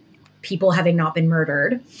on people having not been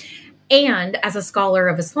murdered, and as a scholar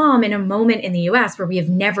of Islam in a moment in the US where we have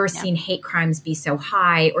never seen hate crimes be so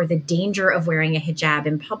high or the danger of wearing a hijab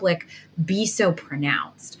in public be so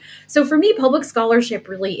pronounced. So for me, public scholarship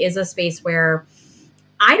really is a space where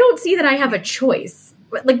I don't see that I have a choice.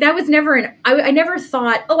 Like that was never I never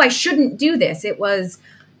thought, oh, I shouldn't do this. It was,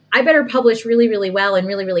 I better publish really, really well and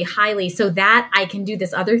really, really highly so that I can do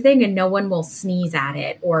this other thing and no one will sneeze at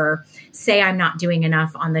it or say I'm not doing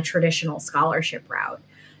enough on the traditional scholarship route.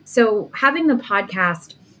 So having the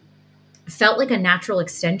podcast felt like a natural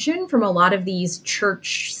extension from a lot of these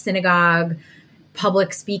church, synagogue,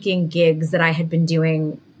 public speaking gigs that I had been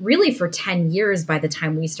doing really for 10 years by the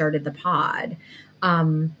time we started the pod.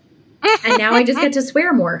 And now I just get to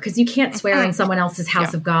swear more because you can't swear in someone else's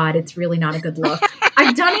house of God. It's really not a good look.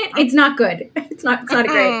 I've done it. It's not good. It's not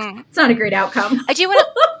a great outcome. I do want to,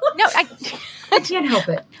 no, I can't help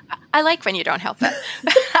it. I like when you don't help it.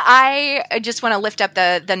 I just want to lift up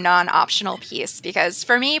the non-optional piece because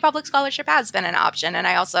for me, public scholarship has been an option. And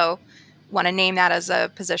I also want to name that as a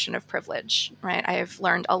position of privilege, right? I've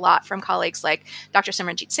learned a lot from colleagues like Dr.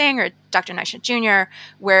 Simranjeet Singh or Dr. Naishad Jr.,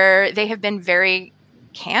 where they have been very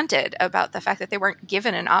candid about the fact that they weren't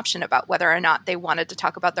given an option about whether or not they wanted to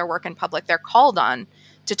talk about their work in public. They're called on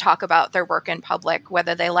to talk about their work in public,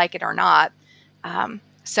 whether they like it or not.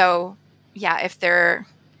 So yeah, if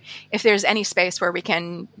there's any space where we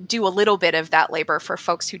can do a little bit of that labor for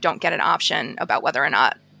folks who don't get an option about whether or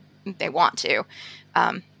not they want to,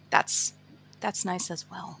 that's nice as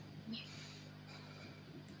well.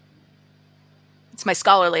 It's my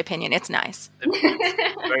scholarly opinion. It's nice.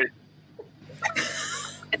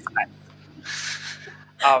 It's nice.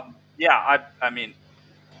 I mean,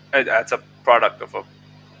 it's a product of a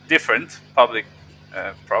different public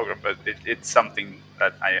program, but it's something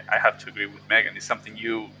that I have to agree with Megan. It's something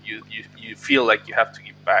you feel like you have to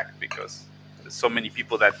give back because there's so many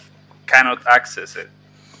people that cannot access it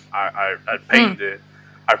are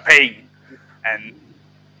paying and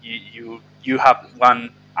you have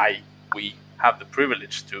we have the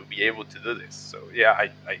privilege to be able to do this. So yeah,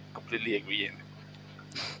 I completely agree, and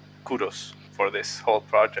kudos for this whole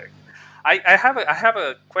project. I have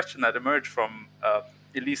a question that emerged from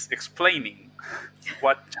Elise explaining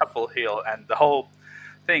what Chapel Hill and the whole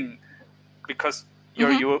thing, because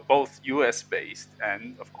you're both US based,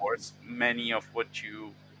 and of course many of what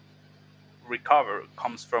you recover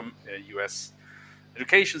comes from US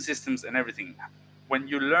education systems and everything. When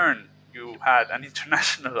you learn you had an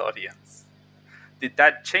international audience, did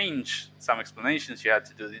that change some explanations you had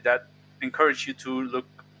to do? Did that encourage you to look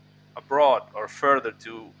abroad or further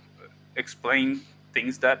to explain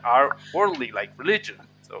things that are worldly, like religion?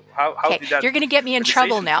 So how did that... You're going to get me in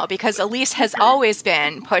trouble now because Elise has always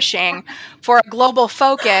been pushing for a global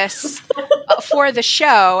focus for the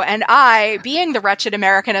show. And I, being the wretched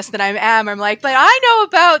Americanist that I am, I'm like, but I know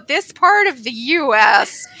about this part of the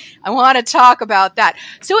U.S. I want to talk about that.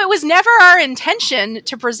 So it was never our intention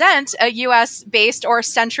to present a U.S.-based or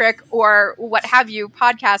centric or what have you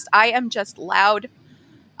podcast. I am just loud.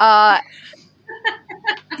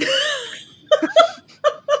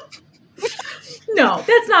 No,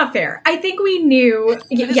 that's not fair. I think we knew.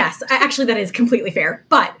 Yes, actually, that is completely fair.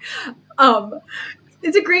 But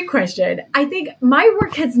it's a great question. I think my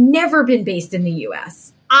work has never been based in the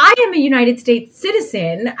U.S. I am a United States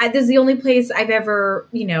citizen. This is the only place I've ever,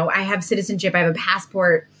 I have citizenship. I have a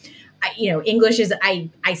passport. English is, I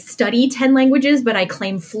study 10 languages, but I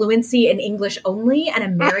claim fluency in English only, and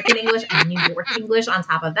American English and New York English on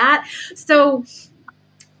top of that. So,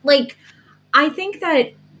 I think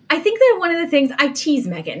that one of the things I tease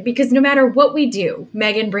Megan, because no matter what we do,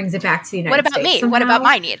 Megan brings it back to the United States. What about me? Somehow. What about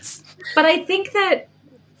my needs? But I think that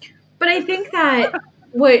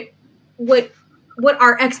what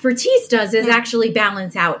our expertise does is actually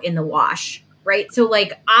balance out in the wash, right? So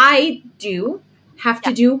I do have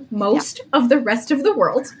to do most of the rest of the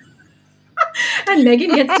world. And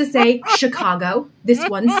Megan gets to say Chicago, this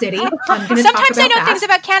one city. I'm going to talk about Sometimes I know that. things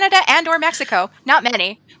about Canada and or Mexico. Not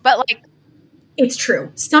many, but it's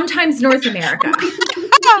true. Sometimes North America.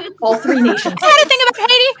 All three nations. I had a thing about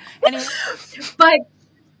Haiti. Anyway.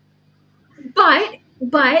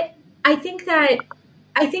 But I think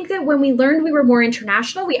that when we learned we were more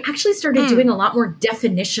international, we actually started doing a lot more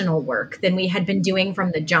definitional work than we had been doing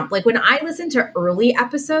from the jump. When I listen to early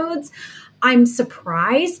episodes, I'm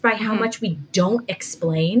surprised by how much we don't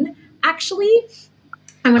explain, actually.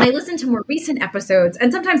 And when I listen to more recent episodes,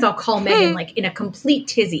 and sometimes I'll call Megan in a complete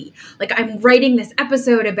tizzy. I'm writing this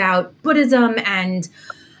episode about Buddhism, and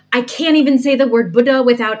I can't even say the word Buddha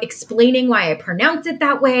without explaining why I pronounce it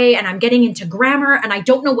that way. And I'm getting into grammar, and I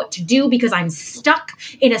don't know what to do because I'm stuck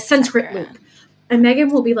in a Sanskrit loop. And Megan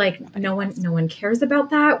will be like, no one cares about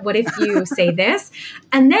that. What if you say this?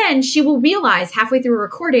 And then she will realize halfway through a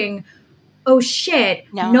recording, oh shit,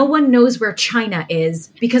 no one knows where China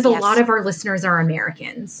is because a lot of our listeners are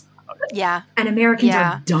Americans. Yeah. And Americans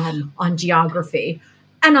are dumb on geography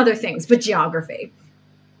and other things, but geography.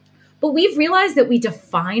 But we've realized that we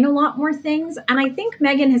define a lot more things. And I think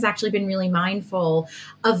Megan has actually been really mindful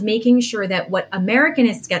of making sure that what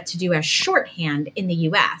Americanists get to do as shorthand in the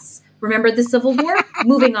US, remember the Civil War?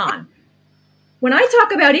 Moving on. When I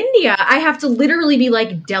talk about India, I have to literally be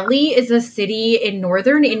like, Delhi is a city in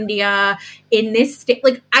northern India, in this state.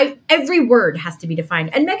 Every word has to be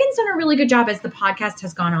defined. And Megan's done a really good job as the podcast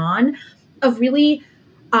has gone on of really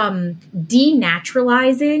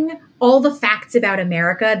denaturalizing all the facts about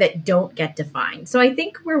America that don't get defined. So I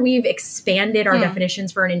think where we've expanded our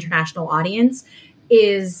definitions for an international audience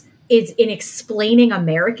is in explaining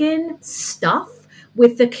American stuff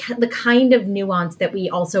with the kind of nuance that we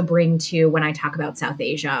also bring to when I talk about South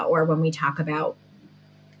Asia or when we talk about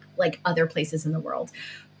other places in the world.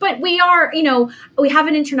 But we are, we have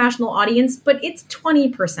an international audience, but it's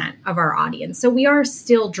 20% of our audience. So we are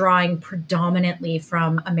still drawing predominantly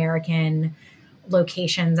from American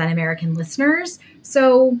locations and American listeners.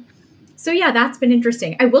 So yeah, that's been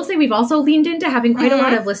interesting. I will say we've also leaned into having quite a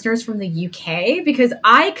lot of listeners from the UK because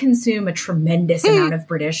I consume a tremendous amount of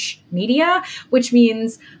British media, which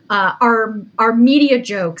means our media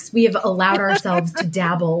jokes, we have allowed ourselves to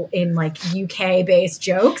dabble in UK based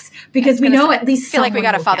jokes because we know at least feel like we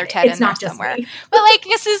got a Father Ted in there somewhere. But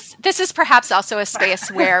this is perhaps also a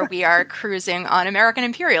space where we are cruising on American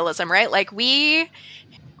imperialism, right?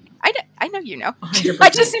 I know you know.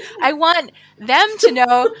 100%. I want them to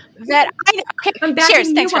know that I know. Okay, I'm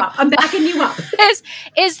backing you up. I'm backing you up.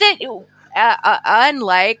 Is that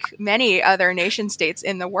unlike many other nation states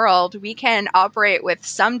in the world, we can operate with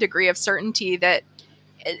some degree of certainty that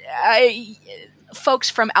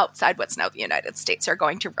folks from outside what's now the United States are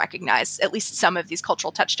going to recognize at least some of these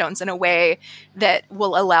cultural touchstones in a way that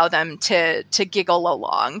will allow them to giggle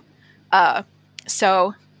along.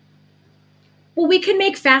 Well, we can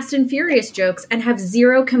make Fast and Furious jokes and have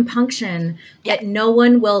zero compunction that no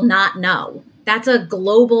one will not know. That's a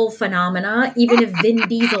global phenomena, even if Vin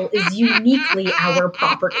Diesel is uniquely our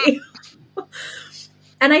property.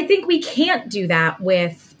 And I think we can't do that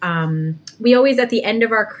with, we always, at the end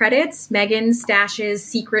of our credits, Megan stashes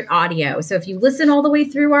secret audio. So if you listen all the way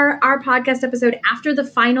through our podcast episode, after the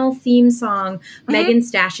final theme song, Megan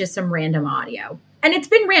stashes some random audio. And it's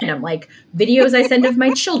been random, videos I send of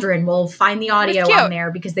my children will find the audio on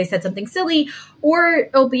there because they said something silly, or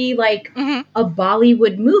it'll be a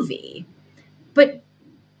Bollywood movie. But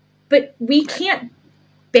we can't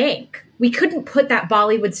bank. We couldn't put that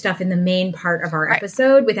Bollywood stuff in the main part of our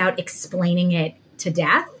episode without explaining it to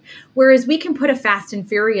death. Whereas we can put a Fast and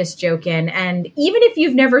Furious joke in, and even if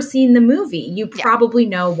you've never seen the movie, you probably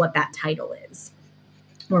know what that title is.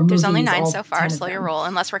 Or there's only 9 so far, slow your roll,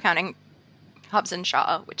 unless we're counting Hobbs and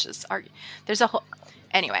Shaw, which is there's a whole,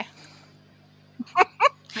 anyway.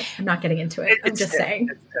 I'm not getting into it. I'm just saying.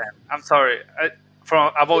 I'm sorry.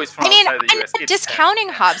 I've always from outside the US. I'm not discounting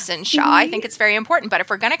Hobbs and Shaw. I think it's very important. But if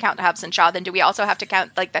we're going to count Hobbs and Shaw, then do we also have to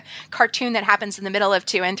count like the cartoon that happens in the middle of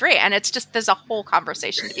 2 and 3? And it's just, there's a whole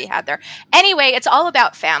conversation to be had there. Anyway, it's all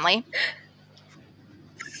about family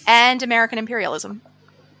and American imperialism.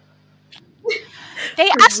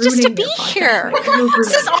 They asked us to be here.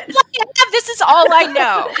 This is all I have. This is all I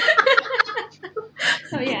know.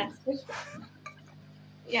 So yes.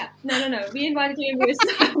 Yeah. No. We invited you and we were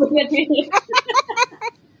expecting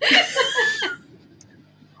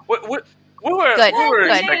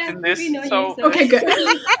this. So okay, good.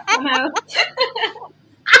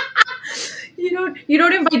 You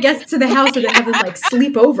don't invite guests to the house and then have them like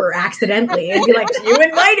sleep over accidentally and be like, "You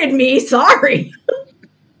invited me, sorry."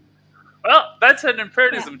 Well, that's an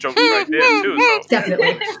imperialism joke right there too. So.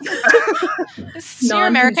 Definitely. This is your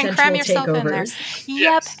American, cram yourself in there. Yes.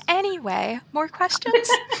 Yep. Anyway, more questions?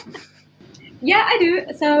 Yeah, I do.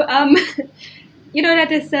 So, you know that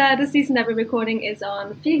this season that we're recording is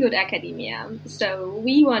on Feel Good Academia. So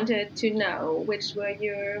we wanted to know which were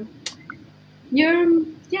your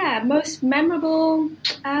most memorable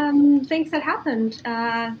things that happened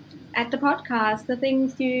at the podcast. The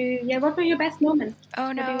things what were your best moments?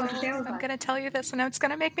 Oh no, I'm going to tell you this and it's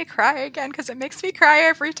going to make me cry again because it makes me cry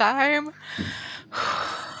every time.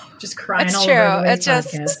 Just crying it's all true. over It's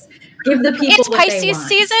just podcast. Give the people it's what Pisces they want.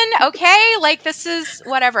 season, okay? Like this is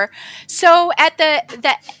whatever. So at the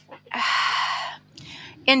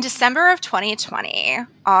in December of 2020,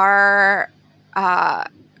 our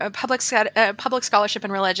public scholarship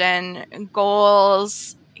and religion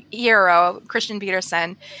goals hero, Christian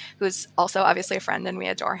Peterson, who's also obviously a friend and we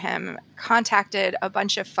adore him, contacted a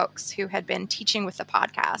bunch of folks who had been teaching with the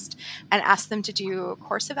podcast and asked them to do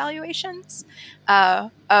course evaluations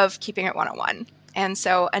of Keeping It 101. And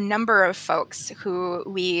so a number of folks who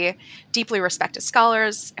we deeply respect as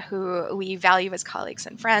scholars, who we value as colleagues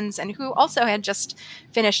and friends, and who also had just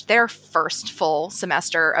finished their first full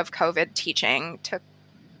semester of COVID teaching took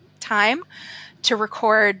time to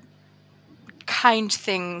record kind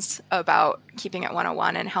things about Keeping It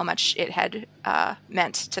 101 and how much it had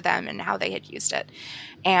meant to them and how they had used it.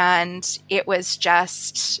 And it was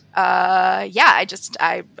just, I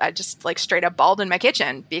just like straight up bawled in my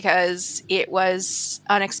kitchen because it was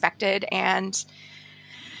unexpected and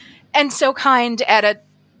so kind at a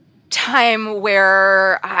time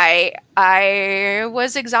where I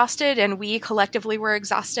was exhausted and we collectively were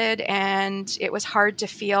exhausted, and it was hard to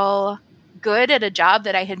feel good at a job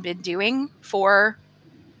that I had been doing for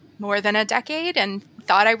more than a decade and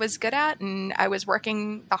thought I was good at, and I was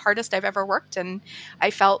working the hardest I've ever worked, and I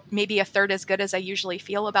felt maybe a third as good as I usually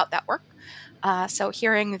feel about that work. So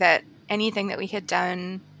hearing that anything that we had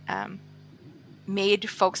done made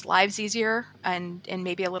folks' lives easier and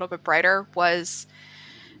maybe a little bit brighter was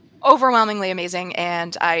overwhelmingly amazing,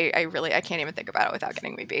 and I can't even think about it without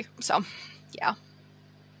getting weepy. So, yeah.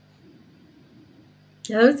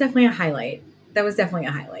 Yeah, that was definitely a highlight.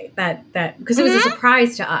 That because it was a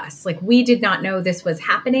surprise to us. Like, we did not know this was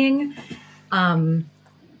happening. And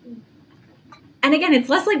again, it's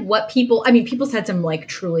less like what people said some like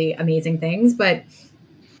truly amazing things, but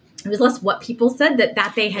it was less what people said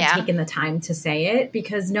that they had taken the time to say it,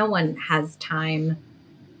 because no one has time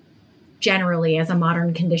generally as a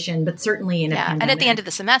modern condition, but certainly in a pandemic. And at the end of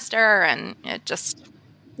the semester, and it just...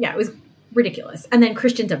 Yeah, it was ridiculous. And then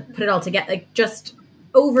Christian to put it all together, like just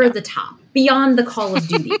over the top, beyond the Call of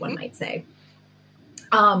Duty, one might say.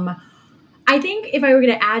 I think if I were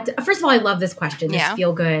going to add, first of all, I love this question, this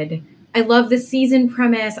feel good. I love the season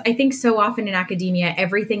premise. I think so often in academia,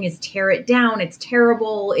 everything is tear it down. It's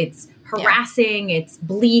terrible. It's harassing. It's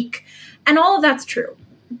bleak. And all of that's true.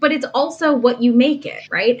 But it's also what you make it,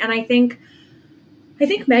 right? And I think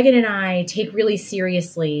Megan and I take really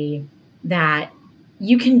seriously that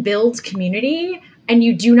you can build community and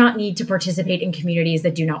you do not need to participate in communities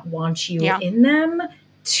that do not want you in them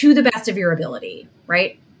to the best of your ability,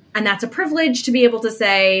 right? And that's a privilege to be able to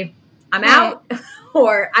say, I'm out,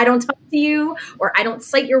 or I don't talk to you, or I don't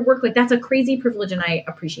cite your work. Like, that's a crazy privilege, and I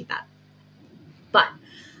appreciate that. But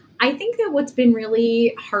I think that what's been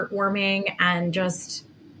really heartwarming and just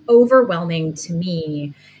overwhelming to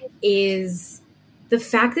me is the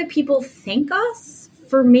fact that people thank us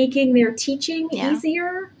for making their teaching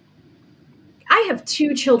easier. I have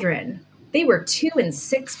 2 children. They were 2 and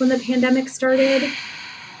 6 when the pandemic started.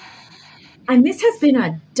 And this has been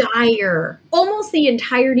a dire, almost the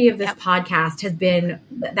entirety of this podcast has been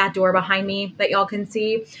that door behind me that y'all can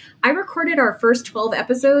see. I recorded our first 12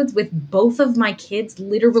 episodes with both of my kids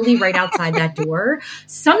literally right outside that door,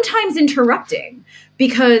 sometimes interrupting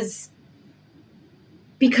because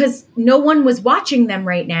because no one was watching them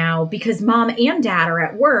right now because mom and dad are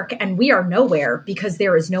at work and we are nowhere because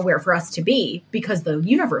there is nowhere for us to be because the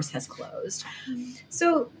universe has closed.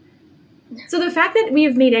 So the fact that we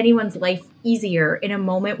have made anyone's life easier in a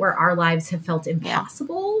moment where our lives have felt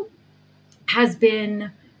impossible has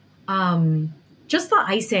been just the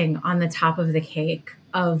icing on the top of the cake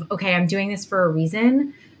of, okay, I'm doing this for a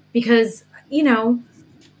reason because, you know,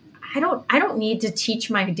 I don't need to teach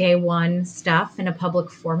my day one stuff in a public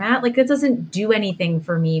format. Like, it doesn't do anything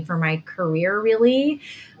for me for my career, really.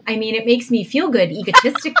 I mean, it makes me feel good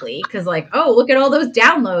egotistically because, like, oh, look at all those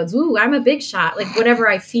downloads. Ooh, I'm a big shot. Like, whatever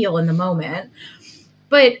I feel in the moment.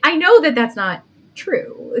 But I know that that's not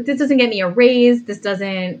true. This doesn't get me a raise. This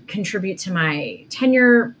doesn't contribute to my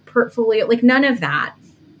tenure portfolio. Like, none of that.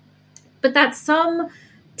 But that some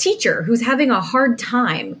teacher who's having a hard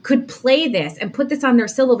time could play this and put this on their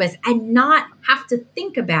syllabus and not have to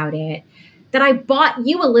think about it, that I bought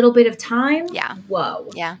you a little bit of time. Yeah. Whoa.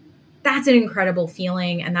 Yeah. That's an incredible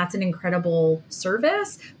feeling and that's an incredible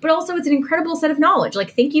service, but also it's an incredible set of knowledge.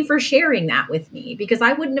 Like, thank you for sharing that with me because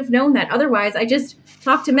I wouldn't have known that. Otherwise, I just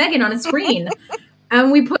talked to Megan on a screen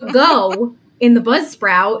and we put go in the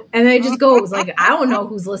Buzzsprout and it just goes like, I don't know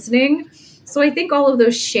who's listening. So I think all of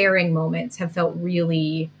those sharing moments have felt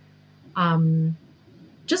really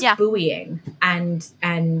just buoying and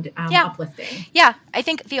uplifting. Yeah. I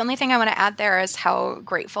think the only thing I want to add there is how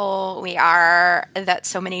grateful we are that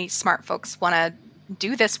so many smart folks want to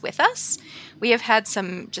do this with us. We have had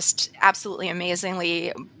some just absolutely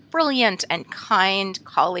amazingly brilliant and kind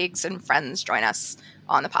colleagues and friends join us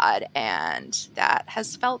on the pod, and that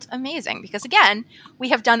has felt amazing because, again, we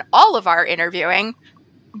have done all of our interviewing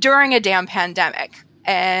during a damn pandemic,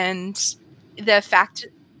 and the fact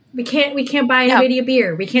we can't buy anybody a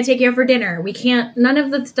beer, we can't take you out for dinner, we can't, none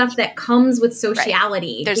of the stuff that comes with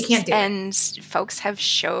sociality, we can't do and folks have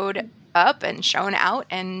showed up and shown out,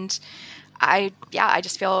 and I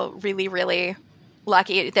just feel really, really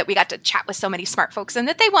lucky that we got to chat with so many smart folks and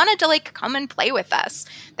that they wanted to like come and play with us.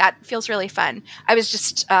 That feels really fun. I was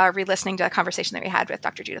just re-listening to a conversation that we had with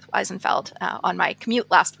Dr. Judith Weisenfeld on my commute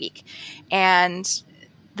last week, and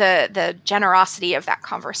the generosity of that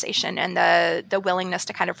conversation and the willingness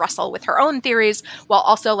to kind of wrestle with her own theories while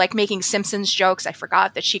also like making Simpsons jokes. I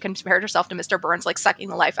forgot that she compared herself to Mr. Burns, like sucking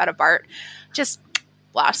the life out of Bart. Just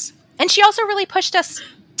bless. And she also really pushed us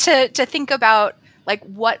to think about like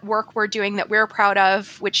what work we're doing that we're proud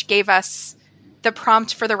of, which gave us the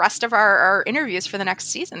prompt for the rest of our interviews for the next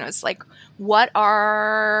season. It was like, what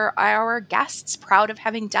are our guests proud of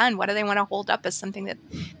having done? What do they want to hold up as something that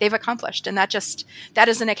they've accomplished? And that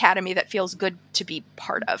is an academy that feels good to be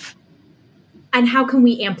part of. And how can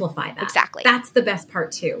we amplify that? Exactly. That's the best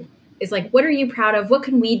part too, is like, what are you proud of? What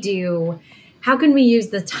can we do? How can we use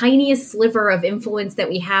the tiniest sliver of influence that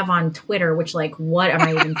we have on Twitter, which like, what am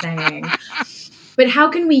I even saying? But how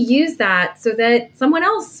can we use that so that someone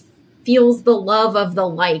else feels the love of the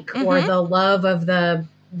like or the love of the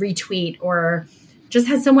retweet or just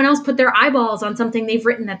has someone else put their eyeballs on something they've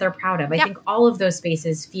written that they're proud of? I think all of those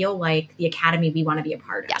spaces feel like the academy we want to be a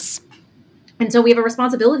part of. Yes. And so we have a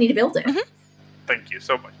responsibility to build it. Thank you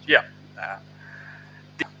so much. Yeah.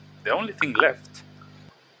 The only thing left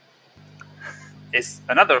is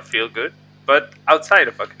another feel good, but outside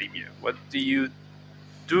of academia. What do you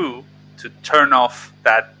do to turn off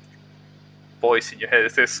that voice in your head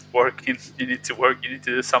that says working, you need to work, you need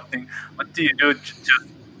to do something? What do you do to just...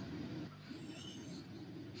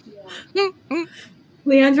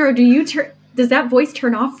 Leandro, does that voice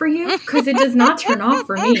turn off for you? Because it does not turn off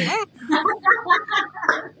for me.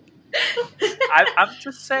 I'm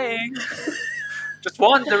just saying. Just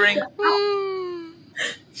wondering.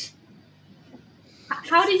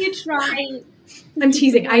 How do you try? I'm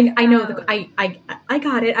teasing. I know. I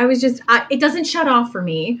got it. I was just, it doesn't shut off for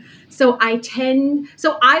me. So I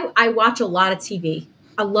watch a lot of TV.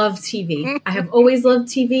 I love TV. I have always loved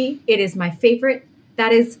TV. It is my favorite.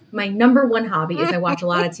 That is my number one hobby is I watch a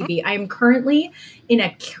lot of TV. I am currently in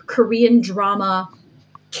a Korean drama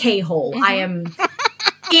K-hole. I am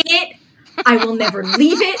in it. I will never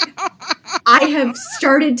leave it. I have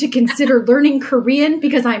started to consider learning Korean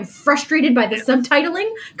because I'm frustrated by the subtitling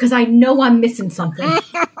because I know I'm missing something.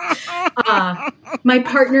 My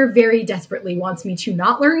partner very desperately wants me to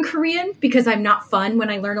not learn Korean because I'm not fun when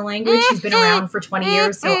I learn a language. He's been around for 20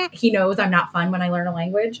 years, so he knows I'm not fun when I learn a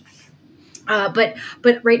language. But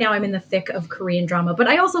right now I'm in the thick of Korean drama. But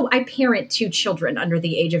I parent 2 children under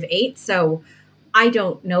the age of 8, so I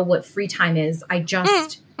don't know what free time is. I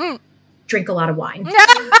just drink a lot of wine.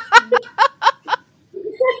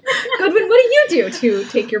 Goodwin what do you do to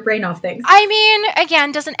take your brain off things? I mean,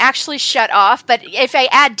 again, doesn't actually shut off, but if I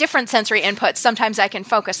add different sensory inputs, sometimes I can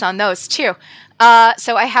focus on those too.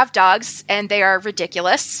 So I have dogs, and they are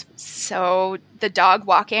ridiculous. So the dog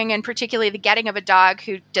walking, and particularly the getting of a dog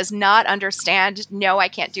who does not understand, no, I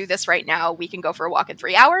can't do this right now. We can go for a walk in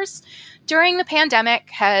 3 hours. During the pandemic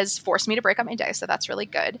has forced me to break up my day, so that's really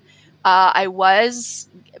good. I was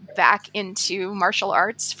back into martial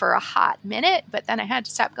arts for a hot minute, but then I had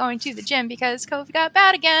to stop going to the gym because COVID got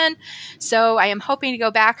bad again. So I am hoping to go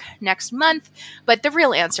back next month. But the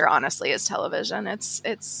real answer, honestly, is television. It's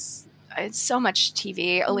so much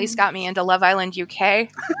TV. Elise got me into Love Island UK,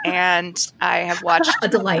 and I have watched a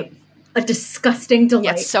delight, a disgusting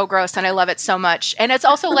delight. It's so gross, and I love it so much. And it's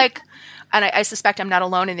also like, and I suspect I'm not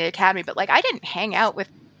alone in the academy, but like I didn't hang out with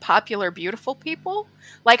popular, beautiful people.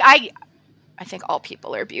 Like I think all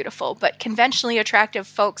people are beautiful, but conventionally attractive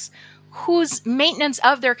folks whose maintenance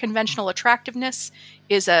of their conventional attractiveness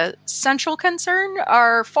is a central concern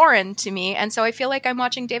are foreign to me. And so I feel like I'm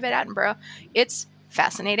watching David Attenborough. It's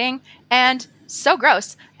fascinating and so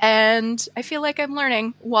gross. And I feel like I'm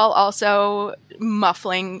learning while also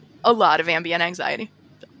muffling a lot of ambient anxiety.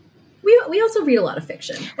 We also read a lot of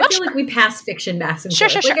fiction. I feel like we pass fiction back and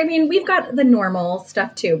forth. Sure. Like, I mean, we've got the normal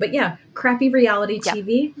stuff too, but yeah, crappy reality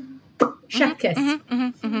TV, chef kiss.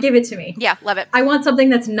 Give it to me. Yeah, love it. I want something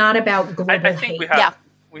that's not about global I think hate.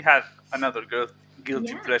 we had another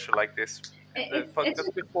guilty pleasure like this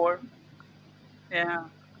podcast before. Yeah.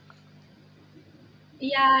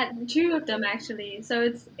 Yeah, 2 of them actually. So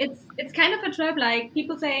it's kind of a trope, like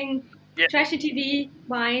people saying trashy TV,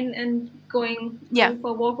 wine, and going for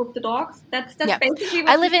a walk with the dogs. That's basically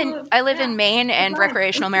what I live in Maine, and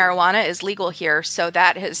recreational marijuana is legal here, so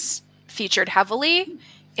that has featured heavily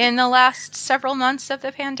in the last several months of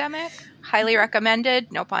the pandemic. Highly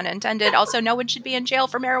recommended, no pun intended. Also, no one should be in jail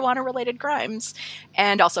for marijuana-related crimes,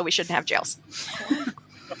 and also we shouldn't have jails.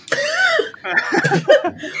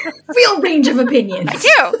 Real range of opinions. I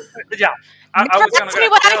do. Yeah. Ask me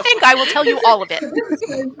what I think. I will tell you all of it.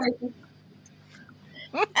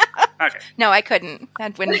 Okay. No, I couldn't.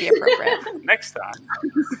 That wouldn't be appropriate. Next time.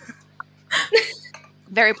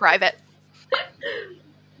 Very private.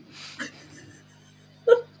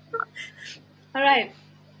 All right.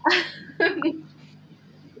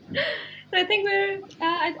 So I think we're.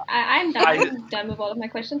 I'm done. I'm done with all of my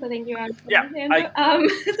questions. I think you are. Yeah.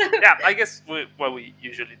 I guess what we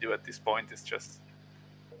usually do at this point is just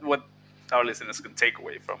what our listeners can take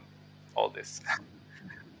away from all this.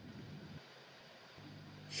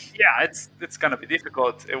 Yeah, it's gonna be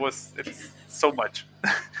difficult. It's so much.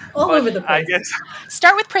 All over the place. I guess.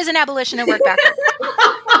 Start with prison abolition and work backwards.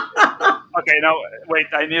 Okay, no, wait.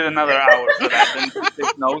 I need another hour for that. Then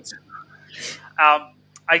take notes.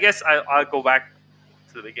 I guess I'll go back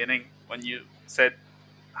to the beginning when you said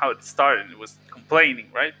how it started. It was complaining,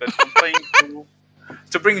 right? But complaining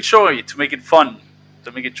to bring joy, to make it fun,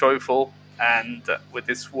 to make it joyful, and with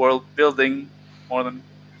this world building more than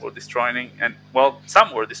we're destroying, and well,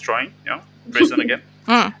 some were destroying, prison again,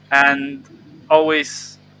 and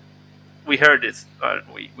always we heard this.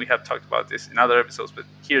 We have talked about this in other episodes, but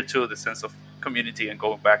here too, the sense of community and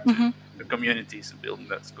going back to the communities and building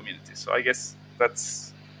those communities. So I guess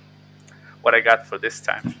that's what I got for this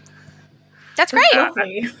time. That's great.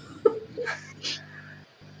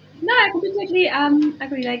 No, I completely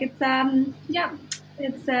agree. Like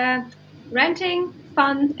it's renting,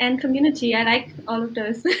 fun, and community. I like all of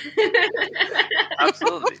those.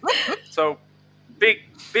 Absolutely. So big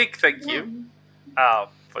thank you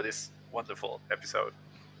for this wonderful episode.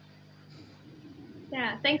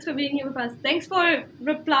 Yeah, thanks for being here with us. Thanks for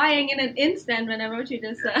replying in an instant when I wrote you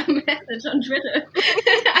this message on Twitter.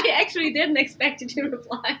 I actually didn't expect you to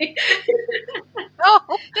reply.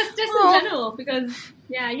 Just in general, because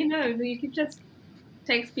you can just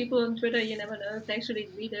text people on Twitter. You never know if they actually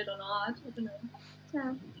read it or not. I don't know.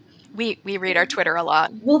 Yeah. We read our Twitter a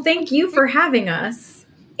lot. Well, thank you for having us,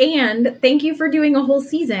 and thank you for doing a whole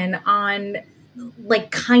season on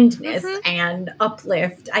like kindness and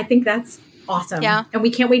uplift. I think that's awesome. Yeah. And we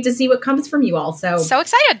can't wait to see what comes from you all. So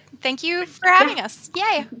excited. Thank you for having us.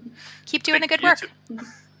 Yay. Keep doing the good work.